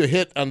 So if you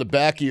hit on the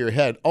back of your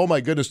head, oh my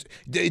goodness,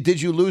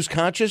 did you lose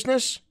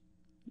consciousness?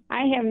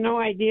 I have no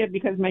idea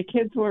because my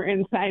kids were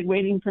inside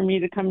waiting for me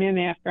to come in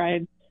after I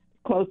had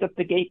closed up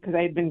the gate because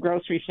I had been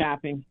grocery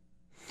shopping.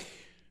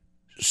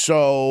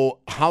 So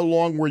how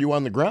long were you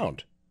on the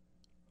ground?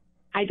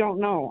 I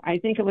don't know. I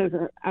think it was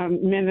a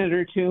minute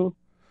or two.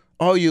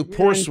 Oh, you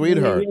poor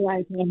sweetheart. I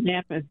realized what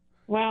happened.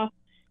 Well,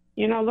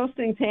 those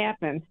things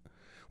happen.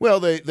 Well,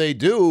 they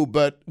do,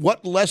 but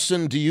what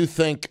lesson do you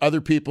think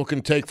other people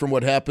can take from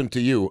what happened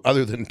to you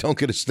other than don't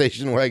get a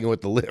station wagon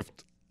with the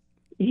lift?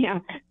 Yeah.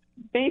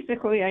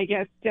 Basically, I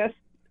guess just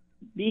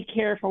be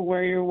careful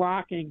where you're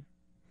walking.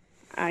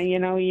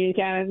 You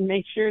got to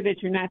make sure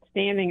that you're not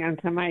standing on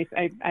some ice.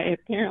 I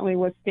apparently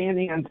was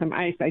standing on some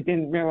ice. I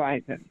didn't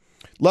realize it.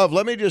 Love,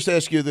 let me just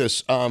ask you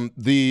this.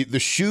 The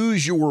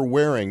shoes you were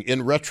wearing,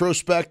 in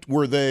retrospect,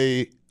 were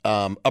they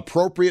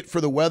appropriate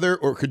for the weather,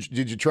 or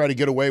did you try to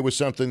get away with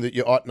something that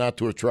you ought not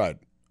to have tried?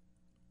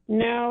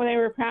 No, they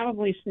were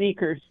probably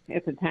sneakers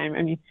at the time.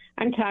 I mean,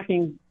 I'm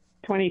talking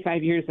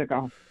 25 years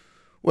ago.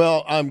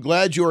 Well, I'm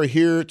glad you are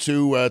here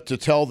to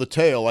tell the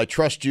tale. I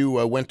trust you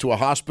went to a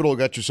hospital,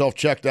 got yourself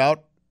checked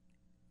out?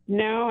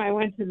 No, I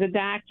went to the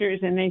doctors,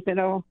 and they said,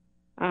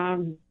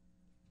 and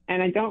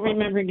I don't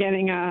remember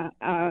getting a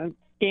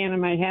scan of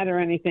my head or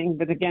anything,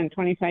 but again,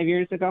 25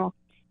 years ago,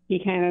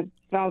 he kind of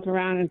felt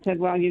around and said,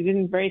 well, you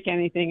didn't break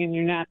anything and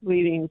you're not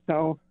bleeding,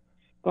 so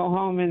go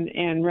home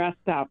and rest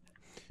up.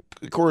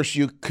 Of course,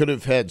 you could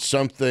have had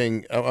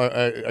something.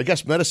 I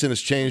guess medicine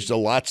has changed a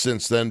lot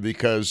since then,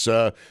 because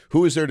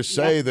who is there to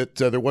say that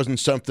there wasn't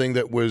something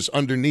that was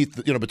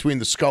underneath, between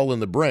the skull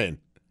and the brain?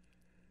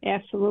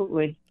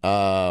 Absolutely.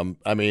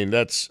 I mean,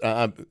 that's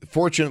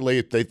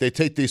fortunately they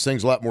take these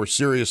things a lot more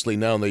seriously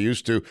now than they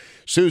used to.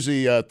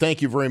 Susie,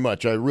 thank you very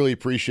much. I really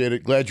appreciate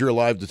it. Glad you're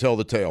alive to tell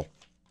the tale.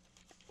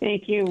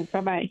 Thank you.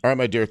 Bye-bye. All right,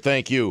 my dear.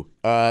 Thank you.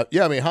 I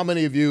mean, how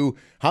many of you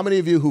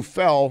who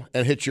fell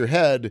and hit your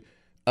head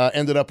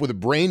ended up with a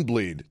brain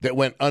bleed that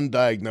went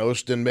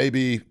undiagnosed and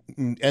maybe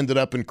ended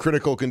up in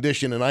critical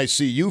condition in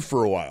ICU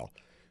for a while?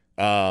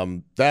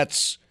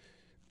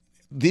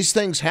 These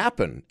things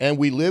happen, and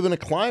we live in a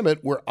climate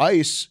where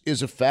ice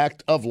is a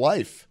fact of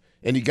life,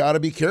 and you got to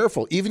be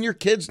careful. Even your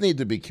kids need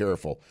to be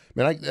careful.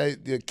 I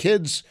mean,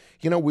 kids,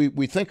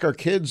 we think our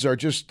kids are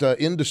just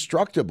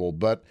indestructible,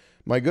 but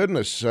my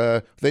goodness,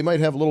 they might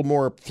have a little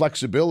more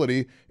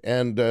flexibility,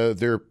 and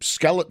their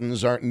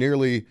skeletons aren't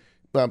nearly.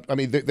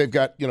 They've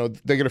got,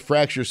 they get a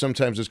fracture.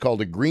 Sometimes it's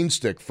called a green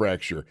stick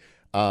fracture.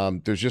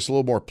 There's just a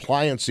little more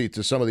pliancy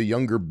to some of the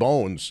younger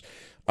bones.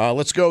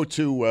 Let's go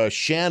to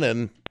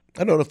Shannon.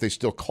 I don't know if they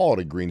still call it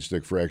a green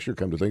stick fracture,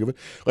 come to think of it.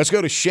 Let's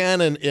go to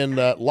Shannon in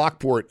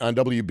Lockport on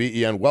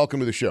WBEN. Welcome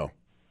to the show.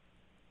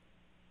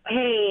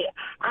 Hey,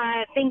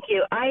 thank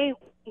you.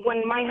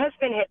 When my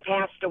husband had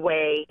passed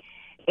away,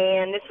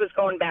 and this was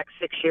going back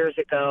 6 years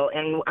ago,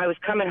 and I was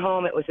coming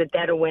home. It was the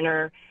dead of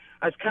winter.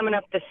 I was coming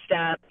up the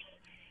steps,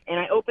 and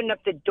I opened up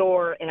the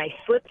door, and I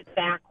slipped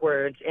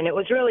backwards, and it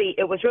was really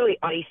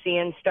icy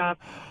and stuff.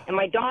 And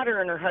my daughter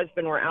and her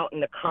husband were out in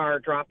the car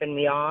dropping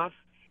me off,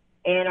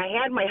 and I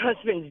had my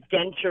husband's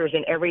dentures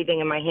and everything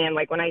in my hand.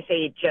 Like, when I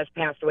say he just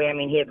passed away, I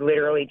mean he had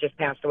literally just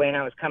passed away, and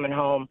I was coming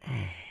home.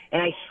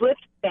 And I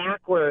slipped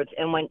backwards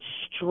and went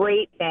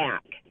straight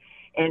back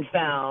and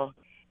fell.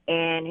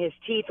 And his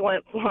teeth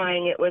went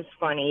flying. It was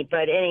funny.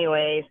 But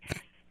anyways,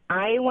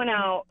 I went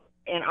out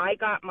and I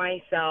got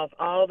myself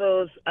all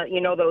those,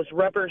 those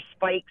rubber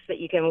spikes that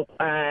you can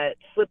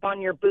slip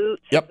on your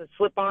boots. Yep. It's a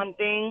slip-on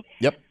thing.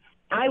 Yep.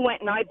 I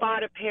went and I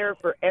bought a pair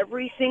for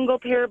every single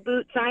pair of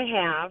boots I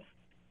have.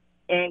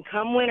 And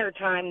come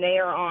wintertime, they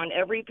are on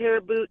every pair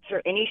of boots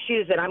or any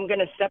shoes that I'm going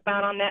to step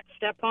out on that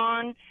step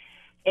on.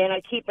 And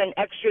I keep an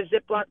extra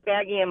Ziploc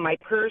baggie in my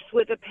purse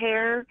with a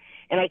pair.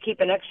 And I keep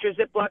an extra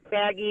Ziploc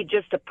baggie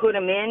just to put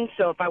them in.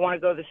 So if I want to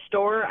go to the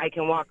store, I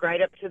can walk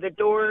right up to the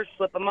door,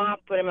 slip them off,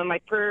 put them in my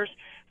purse,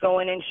 go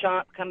in and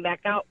shop, come back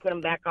out, put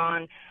them back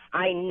on.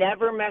 I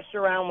never mess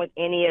around with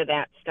any of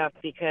that stuff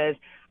because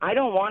I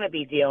don't want to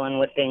be dealing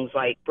with things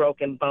like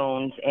broken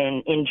bones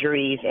and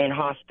injuries and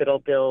hospital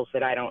bills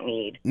that I don't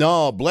need.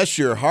 No, bless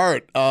your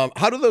heart.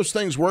 How do those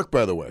things work,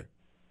 by the way?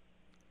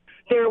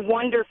 They're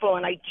wonderful.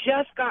 And I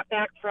just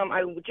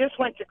just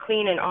went to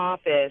clean an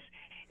office,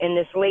 and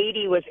this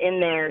lady was in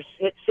there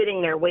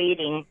sitting there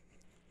waiting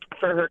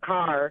for her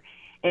car,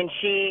 and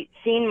she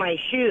seen my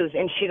shoes,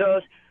 and she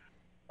goes,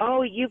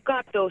 "Oh, you've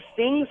got those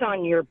things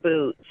on your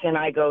boots." And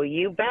I go,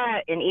 "You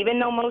bet." And even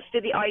though most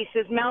of the ice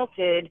is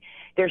melted,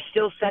 there's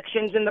still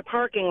sections in the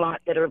parking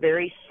lot that are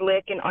very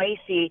slick and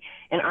icy,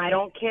 and I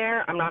don't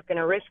care. I'm not going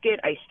to risk it.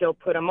 I still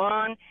put them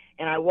on,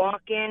 and I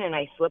walk in, and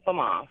I slip them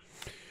off.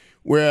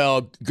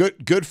 Well,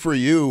 good for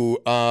you.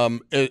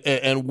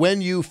 And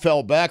when you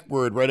fell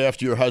backward right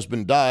after your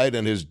husband died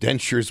and his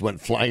dentures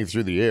went flying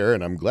through the air,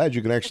 and I'm glad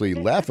you can actually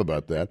laugh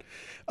about that.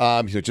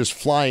 Just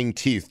flying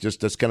teeth,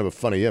 that's kind of a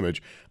funny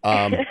image.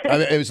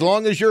 As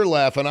long as you're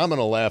laughing, I'm going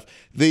to laugh.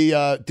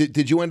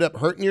 Did you end up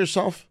hurting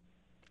yourself?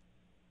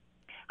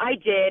 I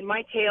did.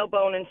 My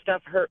tailbone and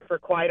stuff hurt for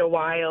quite a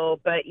while,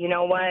 but you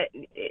know what?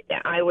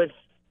 I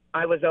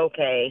was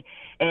okay,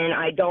 and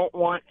I don't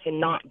want to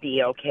not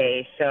be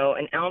okay. So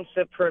an ounce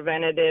of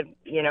preventative,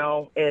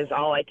 is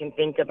all I can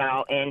think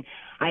about. And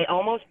I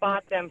almost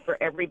bought them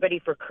for everybody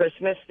for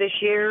Christmas this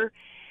year,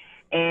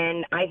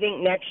 and I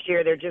think next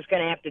year they're just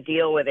going to have to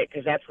deal with it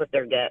because that's what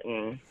they're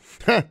getting.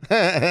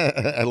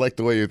 I like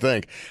the way you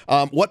think.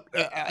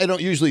 I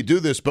don't usually do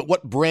this, but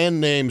what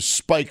brand name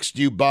spikes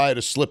do you buy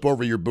to slip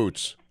over your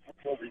boots?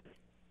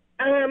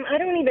 I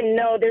don't even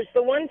know. There's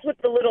the ones with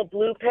the little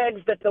blue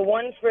pegs, but the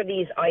ones for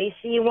these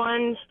icy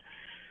ones,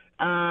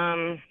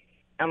 I'm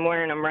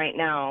wearing them right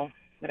now,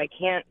 but I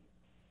can't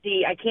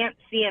see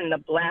in the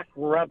black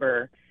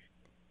rubber,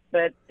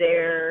 but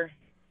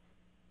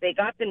they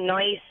got the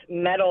nice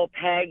metal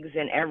pegs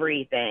and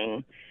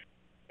everything.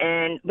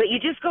 But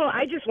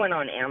I just went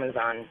on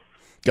Amazon.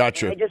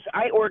 Gotcha.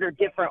 I ordered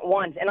different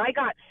ones, and I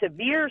got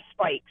severe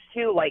spikes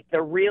too, like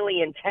the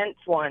really intense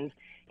ones,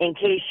 in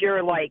case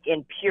you're like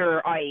in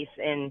pure ice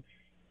and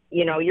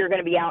you're going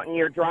to be out in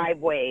your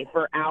driveway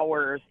for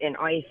hours in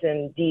ice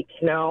and deep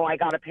snow. I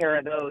got a pair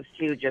of those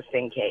too, just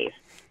in case.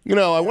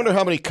 I wonder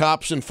how many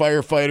cops and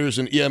firefighters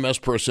and EMS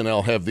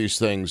personnel have these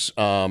things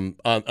on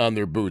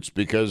their boots,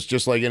 because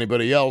just like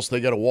anybody else, they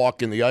got to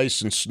walk in the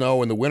ice and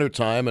snow in the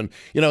wintertime. And,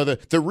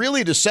 the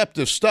really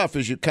deceptive stuff,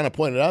 as you kind of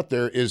pointed out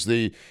there, is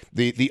the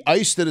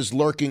ice that is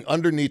lurking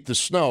underneath the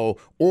snow,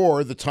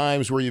 or the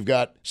times where you've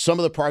got some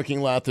of the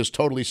parking lot that's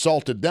totally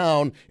salted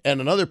down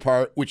and another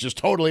part which is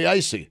totally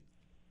icy.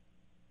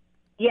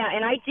 Yeah,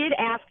 and I did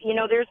ask,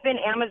 there's been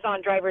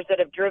Amazon drivers that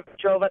have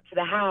drove up to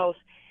the house,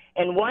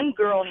 and one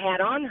girl had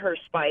on her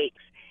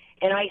spikes,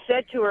 and I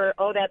said to her,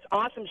 oh, that's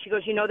awesome. She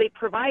goes, they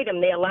provide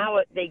them. They allow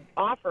it. They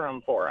offer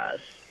them for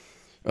us.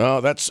 Oh,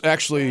 that's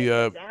actually...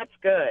 that's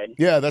good.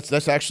 Yeah,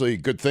 that's actually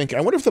good thinking.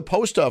 I wonder if the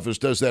post office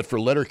does that for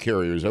letter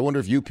carriers. I wonder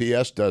if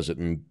UPS does it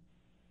and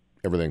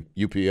everything.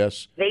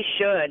 UPS? They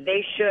should,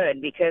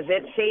 because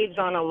it saves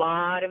on a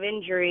lot of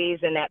injuries,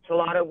 and that's a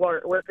lot of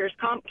workers'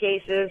 comp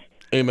cases.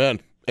 Amen.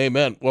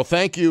 Well,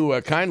 thank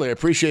you kindly. I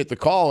appreciate the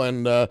call,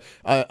 and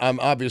I'm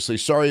obviously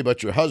sorry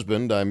about your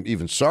husband. I'm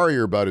even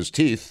sorrier about his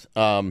teeth.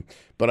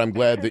 But I'm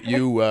glad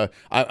that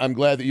I'm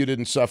glad that you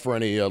didn't suffer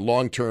any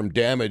long-term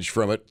damage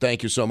from it.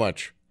 Thank you so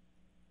much.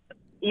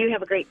 You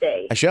have a great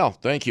day. I shall.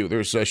 Thank you.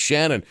 There's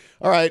Shannon.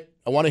 All right,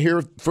 I want to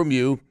hear from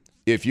you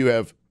if you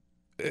have.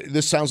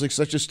 This sounds like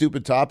such a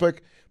stupid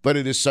topic, but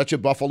it is such a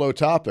Buffalo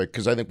topic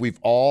because I think we've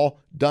all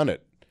done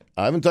it.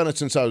 I haven't done it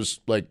since I was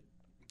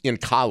in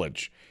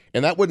college.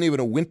 And that wasn't even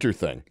a winter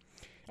thing.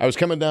 I was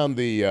coming down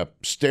the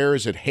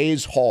stairs at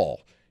Hayes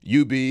Hall,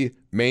 UB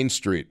Main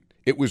Street.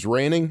 It was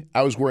raining.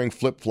 I was wearing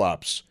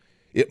flip-flops.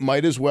 It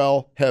might as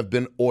well have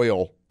been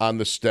oil on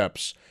the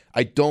steps.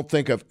 I don't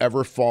think I've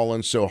ever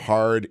fallen so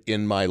hard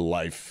in my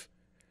life.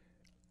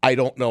 I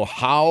don't know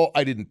how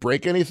I didn't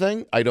break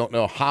anything. I don't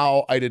know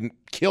how I didn't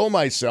kill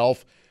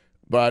myself,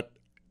 but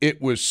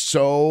it was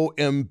so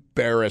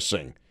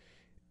embarrassing.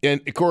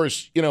 And, of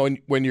course,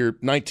 when you're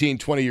 19,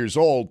 20 years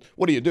old,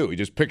 what do? You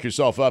just pick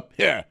yourself up.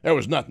 Yeah, there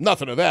was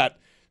nothing of that.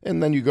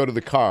 And then you go to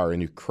the car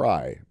and you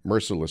cry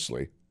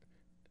mercilessly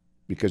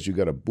because you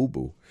got a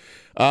boo-boo.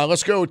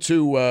 Let's go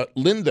to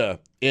Linda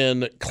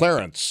in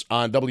Clarence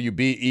on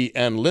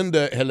WBEN.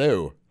 Linda,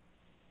 hello.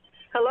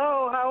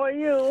 Hello, how are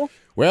you?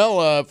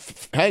 Well,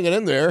 hanging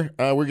in there.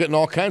 We're getting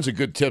all kinds of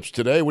good tips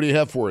today. What do you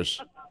have for us?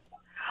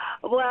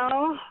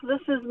 Well,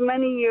 this is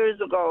many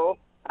years ago.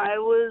 I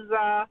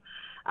was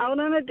out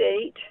on a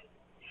date,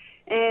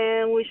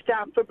 and we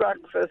stopped for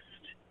breakfast.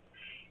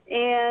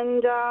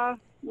 And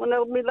when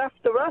we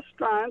left the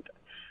restaurant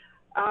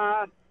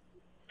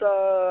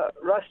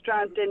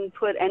didn't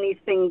put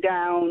anything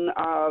down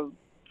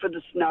for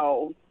the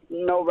snow,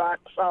 no rock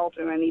salt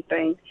or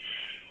anything.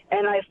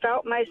 And I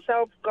felt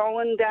myself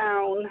going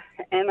down,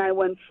 and I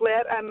went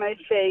flat on my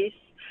face,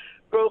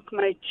 broke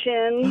my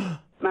chin,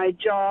 my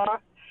jaw,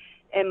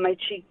 and my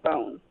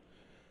cheekbone.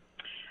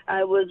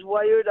 I was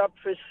wired up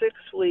for 6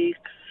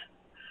 weeks,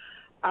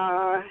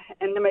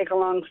 and to make a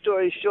long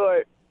story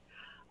short,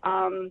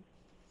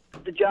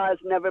 the jaw's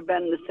never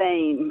been the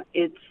same.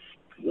 It's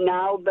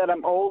now that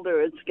I'm older,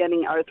 it's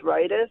getting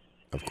arthritis.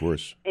 Of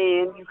course.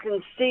 And you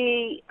can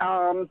see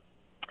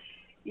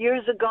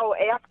years ago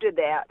after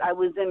that, I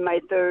was in my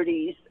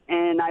 30s,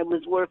 and I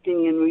was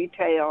working in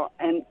retail,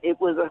 and it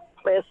was a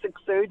plastic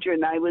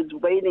surgeon I was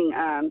waiting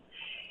on.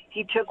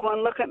 He took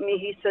one look at me.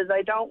 He says,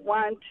 I don't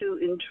want to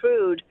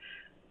intrude,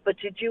 but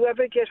did you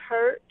ever get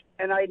hurt?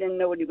 And I didn't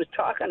know what he was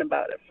talking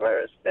about at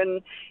first.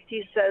 And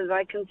he says,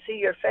 I can see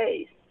your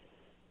face.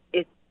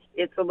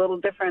 It's a little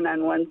different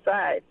on one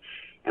side.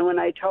 And when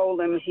I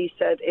told him, he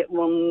said, it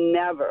will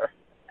never,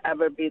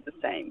 ever be the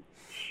same.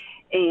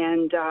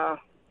 And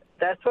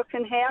that's what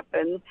can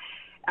happen.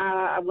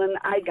 When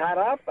I got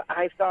up,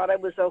 I thought I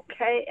was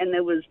okay, and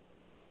there was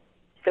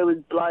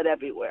blood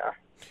everywhere.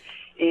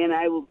 And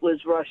I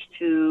was rushed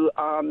to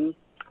the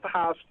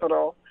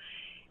hospital.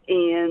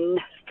 And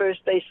first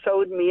they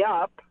sewed me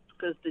up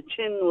because the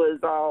chin was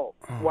all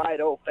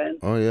wide open.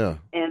 Oh, yeah.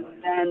 And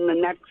then the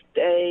next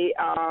day,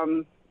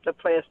 the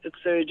plastic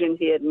surgeon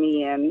had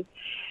me in.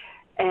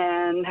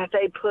 And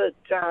they put,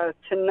 to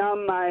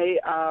numb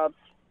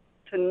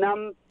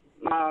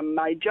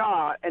my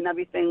jaw and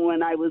everything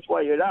when I was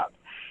wired up,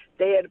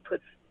 they had to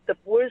put, the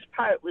worst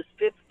part was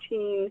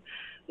 15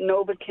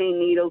 Novocaine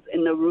needles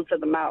in the roof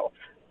of the mouth.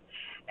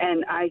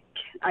 And I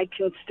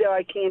can't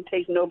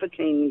take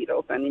Novocaine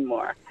needles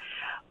anymore.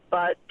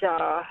 But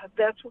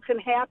that's what can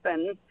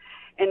happen,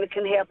 and it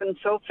can happen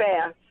so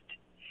fast,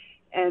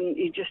 and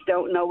you just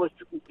don't know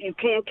you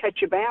can't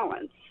catch your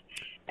balance.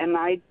 And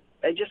I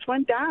just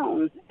went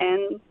down,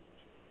 and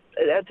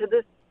to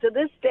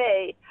this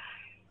day,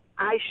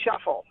 I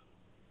shuffle.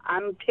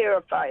 I'm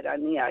terrified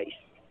on the ice.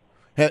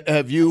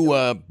 Have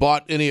you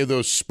bought any of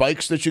those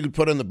spikes that you could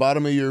put on the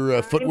bottom of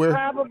your footwear?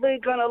 I'm probably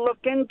going to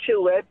look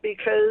into it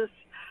because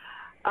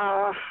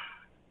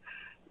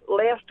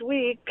last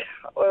week,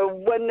 or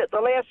when the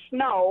last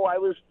snow, I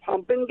was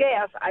pumping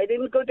gas. I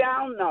didn't go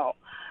down, though,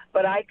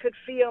 but I could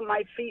feel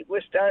my feet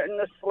were starting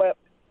to slip,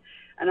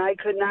 and I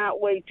could not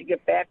wait to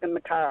get back in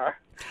the car.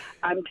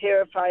 I'm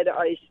terrified of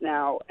ice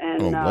now,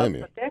 and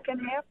but that can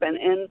happen.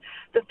 And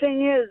the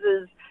thing is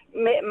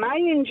my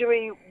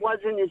injury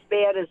wasn't as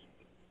bad as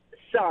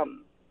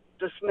some,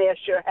 to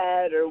smash your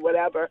head or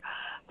whatever,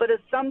 but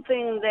it's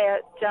something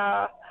that,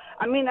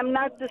 I'm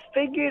not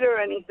disfigured or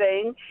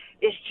anything.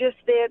 It's just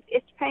that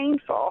it's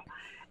painful.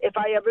 If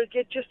I ever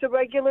get just a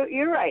regular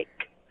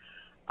earache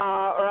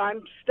or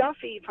I'm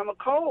stuffy from a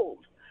cold,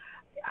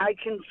 I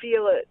can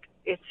feel it.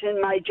 It's in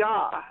my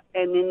jaw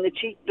and in the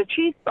cheek. The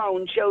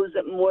cheekbone shows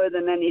it more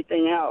than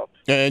anything else.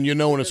 And you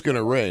know when it's going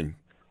to rain.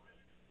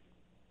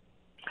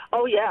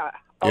 Oh, yeah.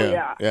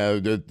 Yeah.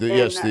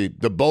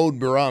 The bone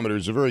barometer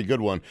is a very good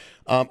one.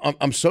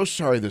 I'm so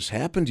sorry this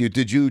happened to you.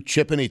 Did you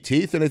chip any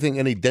teeth? Anything?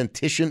 Any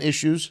dentition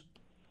issues?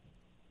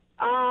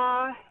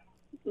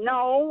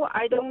 No,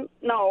 I don't.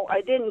 No,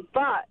 I didn't.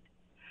 But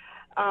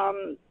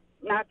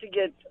not to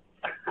get.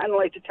 I don't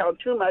like to tell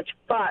too much.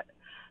 But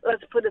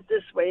let's put it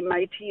this way: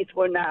 my teeth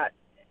were not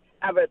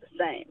ever the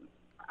same.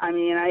 I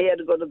mean, I had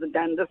to go to the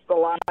dentist a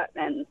lot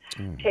and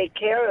take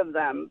care of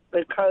them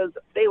because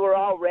they were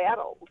all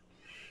rattled.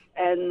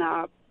 And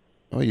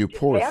oh, you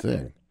poor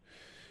thing.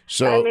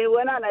 So we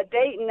went on a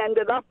date and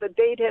ended up the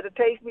date had to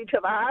take me to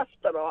the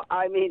hospital.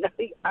 I mean,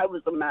 I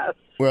was a mess.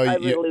 Well, I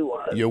really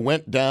was. You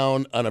went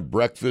down on a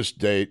breakfast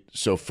date,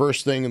 so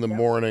first thing in the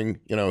morning,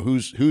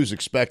 who's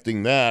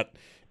expecting that,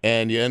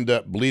 and you end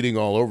up bleeding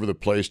all over the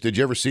place. Did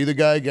you ever see the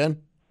guy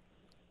again?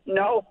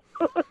 No,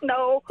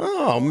 no.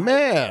 Oh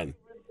man.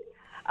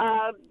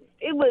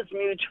 It was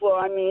mutual.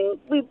 I mean,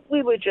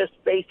 we were just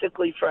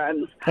basically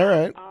friends. All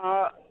right.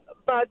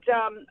 But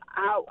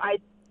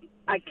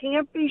I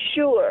can't be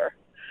sure,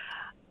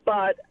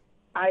 but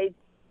I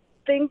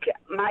think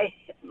my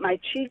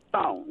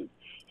cheekbone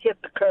hit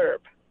the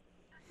curb.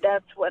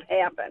 That's what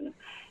happened,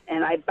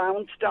 and I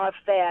bounced off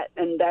that,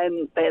 and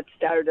then that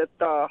started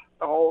the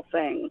whole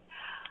thing.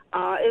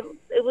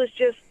 It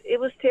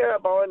was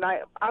terrible, and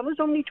I was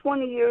only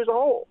 20 years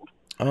old.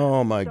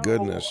 Oh my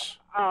goodness.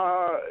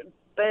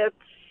 That's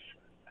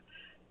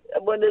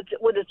when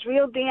it's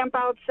real damp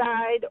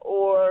outside,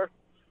 or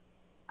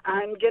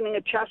I'm getting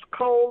a chest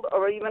cold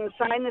or even a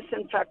sinus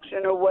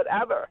infection or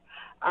whatever,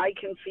 I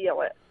can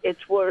feel it.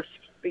 It's worse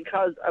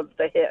because of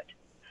the hit.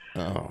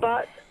 Oh.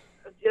 But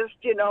just,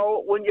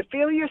 when you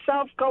feel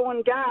yourself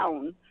going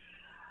down,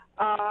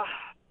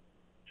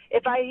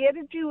 if I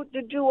had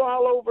to do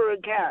all over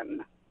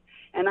again,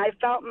 and I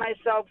felt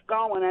myself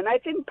going, and I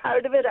think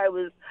part of it I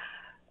was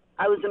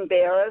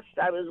embarrassed.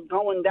 I was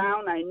going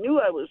down. I knew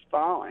I was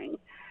falling.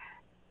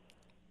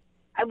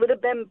 I would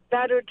have been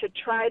better to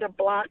try to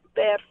block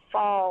that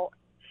fall,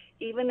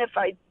 even if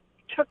I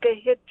took a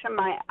hit to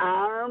my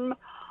arm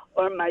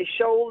or my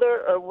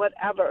shoulder or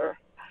whatever,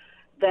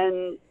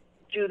 than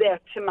do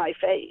that to my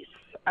face.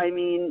 I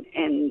mean,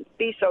 and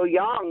be so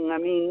young. I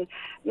mean,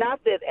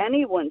 not that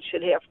anyone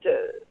should have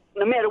to,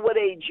 no matter what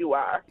age you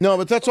are. No,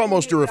 but that's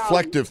almost a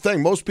reflective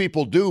thing. Most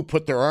people do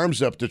put their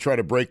arms up to try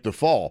to break the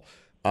fall.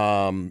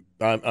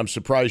 I'm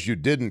surprised you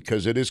didn't,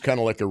 because it is kind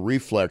of like a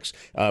reflex.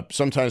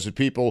 Sometimes the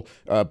people,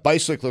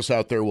 bicyclists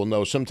out there will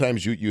know,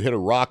 sometimes you hit a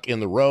rock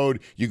in the road,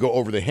 you go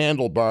over the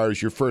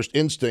handlebars, your first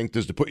instinct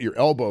is to put your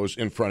elbows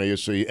in front of you,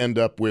 so you end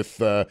up with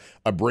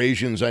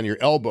abrasions on your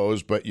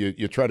elbows, but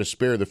you try to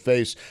spare the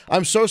face.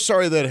 I'm so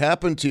sorry that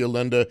happened to you,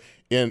 Linda,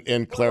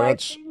 in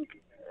Clarence. Well, I think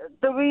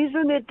the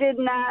reason it did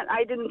not,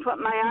 I didn't put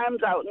my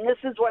arms out, and this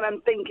is what I'm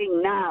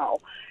thinking now,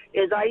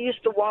 is I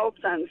used to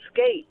waltz on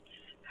skates.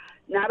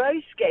 Not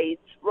ice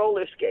skates,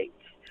 roller skates.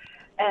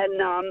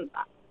 And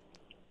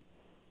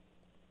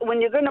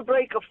when you're going to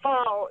break a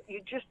fall,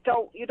 you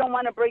don't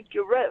want to break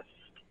your wrist.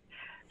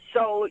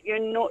 So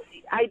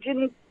I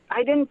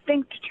didn't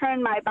think to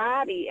turn my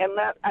body and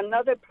let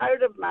another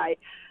part of my,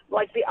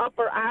 like the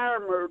upper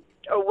arm or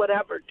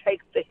whatever,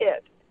 take the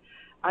hit.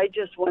 I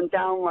just went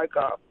down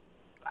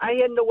I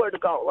had nowhere to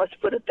go. Let's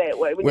put it that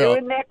way. When you're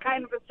in that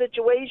kind of a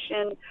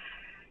situation,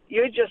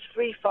 you're just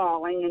free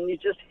falling, and you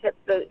just hit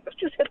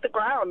the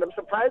ground. I'm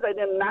surprised I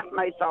didn't knock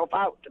myself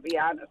out, to be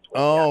honest with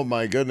you. Oh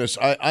my goodness,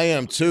 I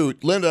am too,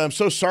 Linda. I'm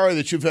so sorry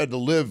that you've had to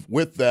live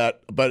with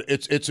that, but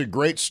it's a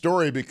great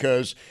story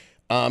because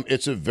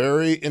it's a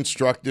very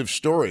instructive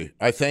story.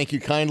 I thank you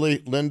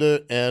kindly,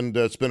 Linda, and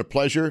it's been a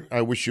pleasure.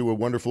 I wish you a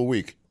wonderful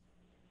week.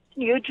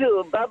 You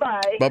too. Bye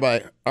bye. Bye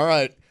bye. All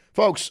right,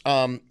 folks.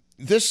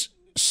 This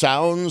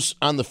sounds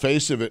on the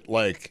face of it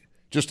like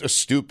just a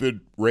stupid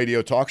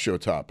radio talk show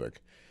topic.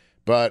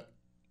 But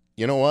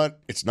you know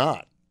what? It's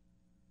not.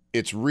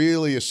 It's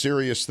really a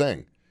serious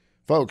thing.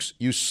 Folks,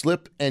 you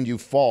slip and you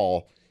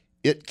fall.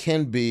 It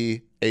can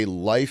be a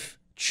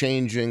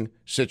life-changing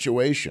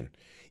situation.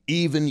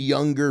 Even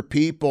younger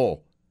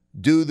people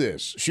do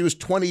this. She was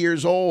 20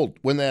 years old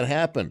when that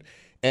happened.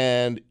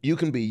 And you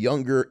can be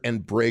younger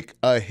and break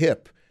a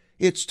hip.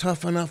 It's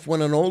tough enough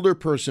when an older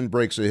person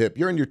breaks a hip.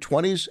 You're in your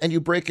 20s and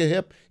you break a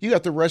hip. You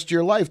got the rest of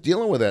your life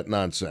dealing with that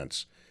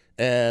nonsense.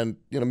 And,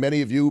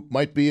 many of you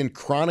might be in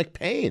chronic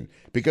pain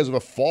because of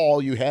a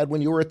fall you had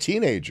when you were a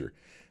teenager.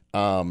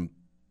 And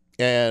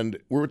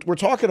we're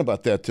talking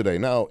about that today.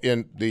 Now,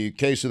 in the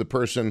case of the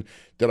person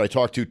that I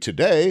talked to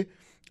today,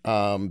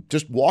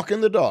 just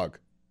walking the dog,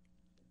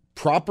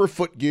 proper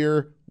foot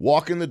gear,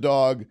 walking the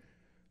dog.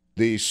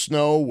 The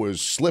snow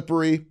was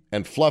slippery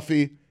and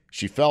fluffy.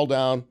 She fell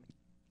down,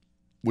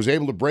 was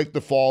able to break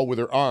the fall with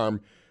her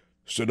arm,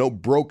 so no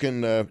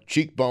broken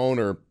cheekbone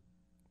or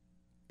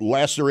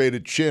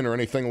lacerated chin or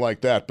anything like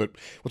that. But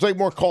we'll take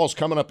more calls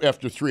coming up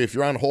after 3. If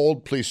you're on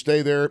hold, please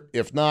stay there.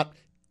 If not,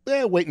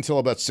 wait until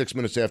about 6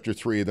 minutes after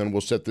 3, then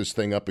we'll set this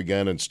thing up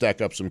again and stack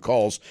up some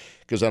calls,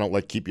 because I don't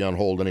like to keep you on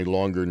hold any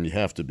longer than you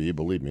have to be.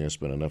 Believe me, I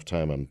spent enough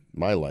time on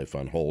my life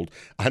on hold.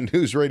 On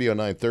News Radio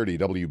 930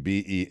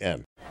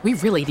 WBEN. We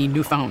really need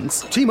new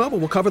phones. T-Mobile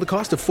will cover the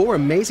cost of 4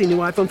 amazing new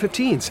iPhone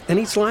 15s, and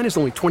each line is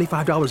only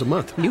 $25 a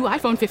month. New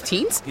iPhone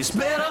 15s? It's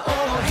better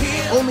over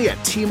here. Only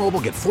at T-Mobile,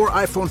 get 4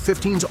 iPhone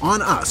 15s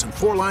on us and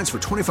 4 lines for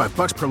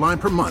 $25 per line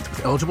per month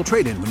with eligible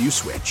trade-in when you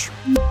switch.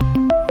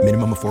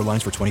 Minimum of 4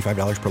 lines for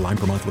 $25 per line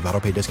per month with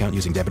autopay discount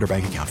using debit or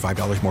bank account.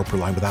 $5 more per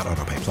line without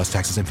autopay, plus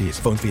taxes and fees.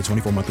 Phone fee at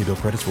 24 monthly bill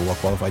credits for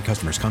well-qualified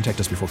customers. Contact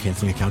us before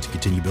canceling account to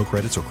continue bill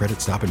credits or credit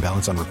stop and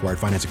balance on required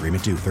finance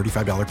agreement due.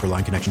 $35 per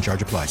line connection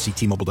charge applies. See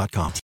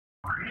T-Mobile.com.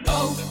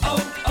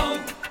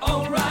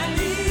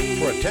 O'Reilly.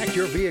 Protect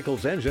your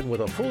vehicle's engine with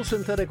a full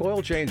synthetic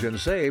oil change and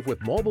save with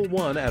Mobil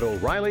 1 at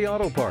O'Reilly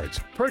Auto Parts.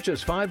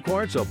 Purchase 5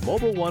 quarts of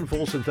Mobil 1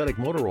 full synthetic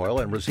motor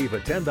oil and receive a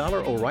 $10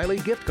 O'Reilly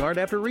gift card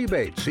after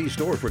rebate. See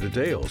store for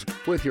details.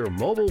 With your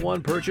Mobil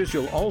 1 purchase,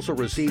 you'll also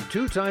receive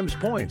 2 times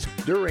points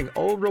during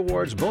O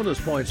Rewards Bonus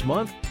Points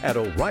Month at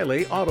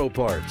O'Reilly Auto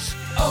Parts.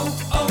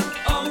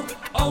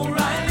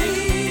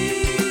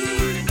 O'Reilly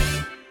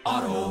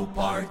Auto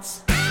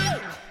Parts.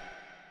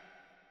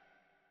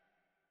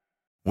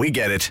 We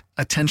get it.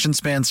 Attention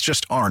spans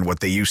just aren't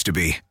what they used to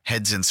be.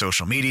 Heads in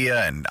social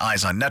media and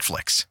eyes on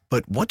Netflix.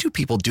 But what do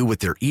people do with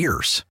their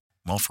ears?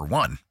 Well, for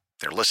one,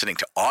 they're listening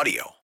to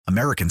audio.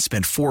 Americans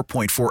spend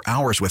 4.4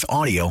 hours with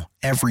audio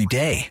every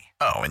day.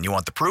 Oh, and you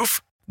want the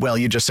proof? Well,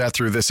 you just sat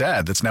through this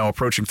ad that's now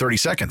approaching 30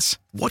 seconds.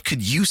 What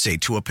could you say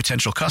to a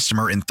potential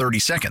customer in 30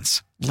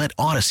 seconds? Let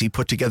Odyssey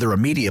put together a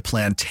media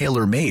plan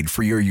tailor-made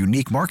for your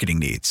unique marketing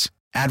needs.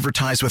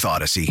 Advertise with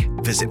Odyssey.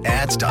 Visit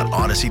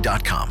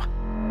ads.odyssey.com.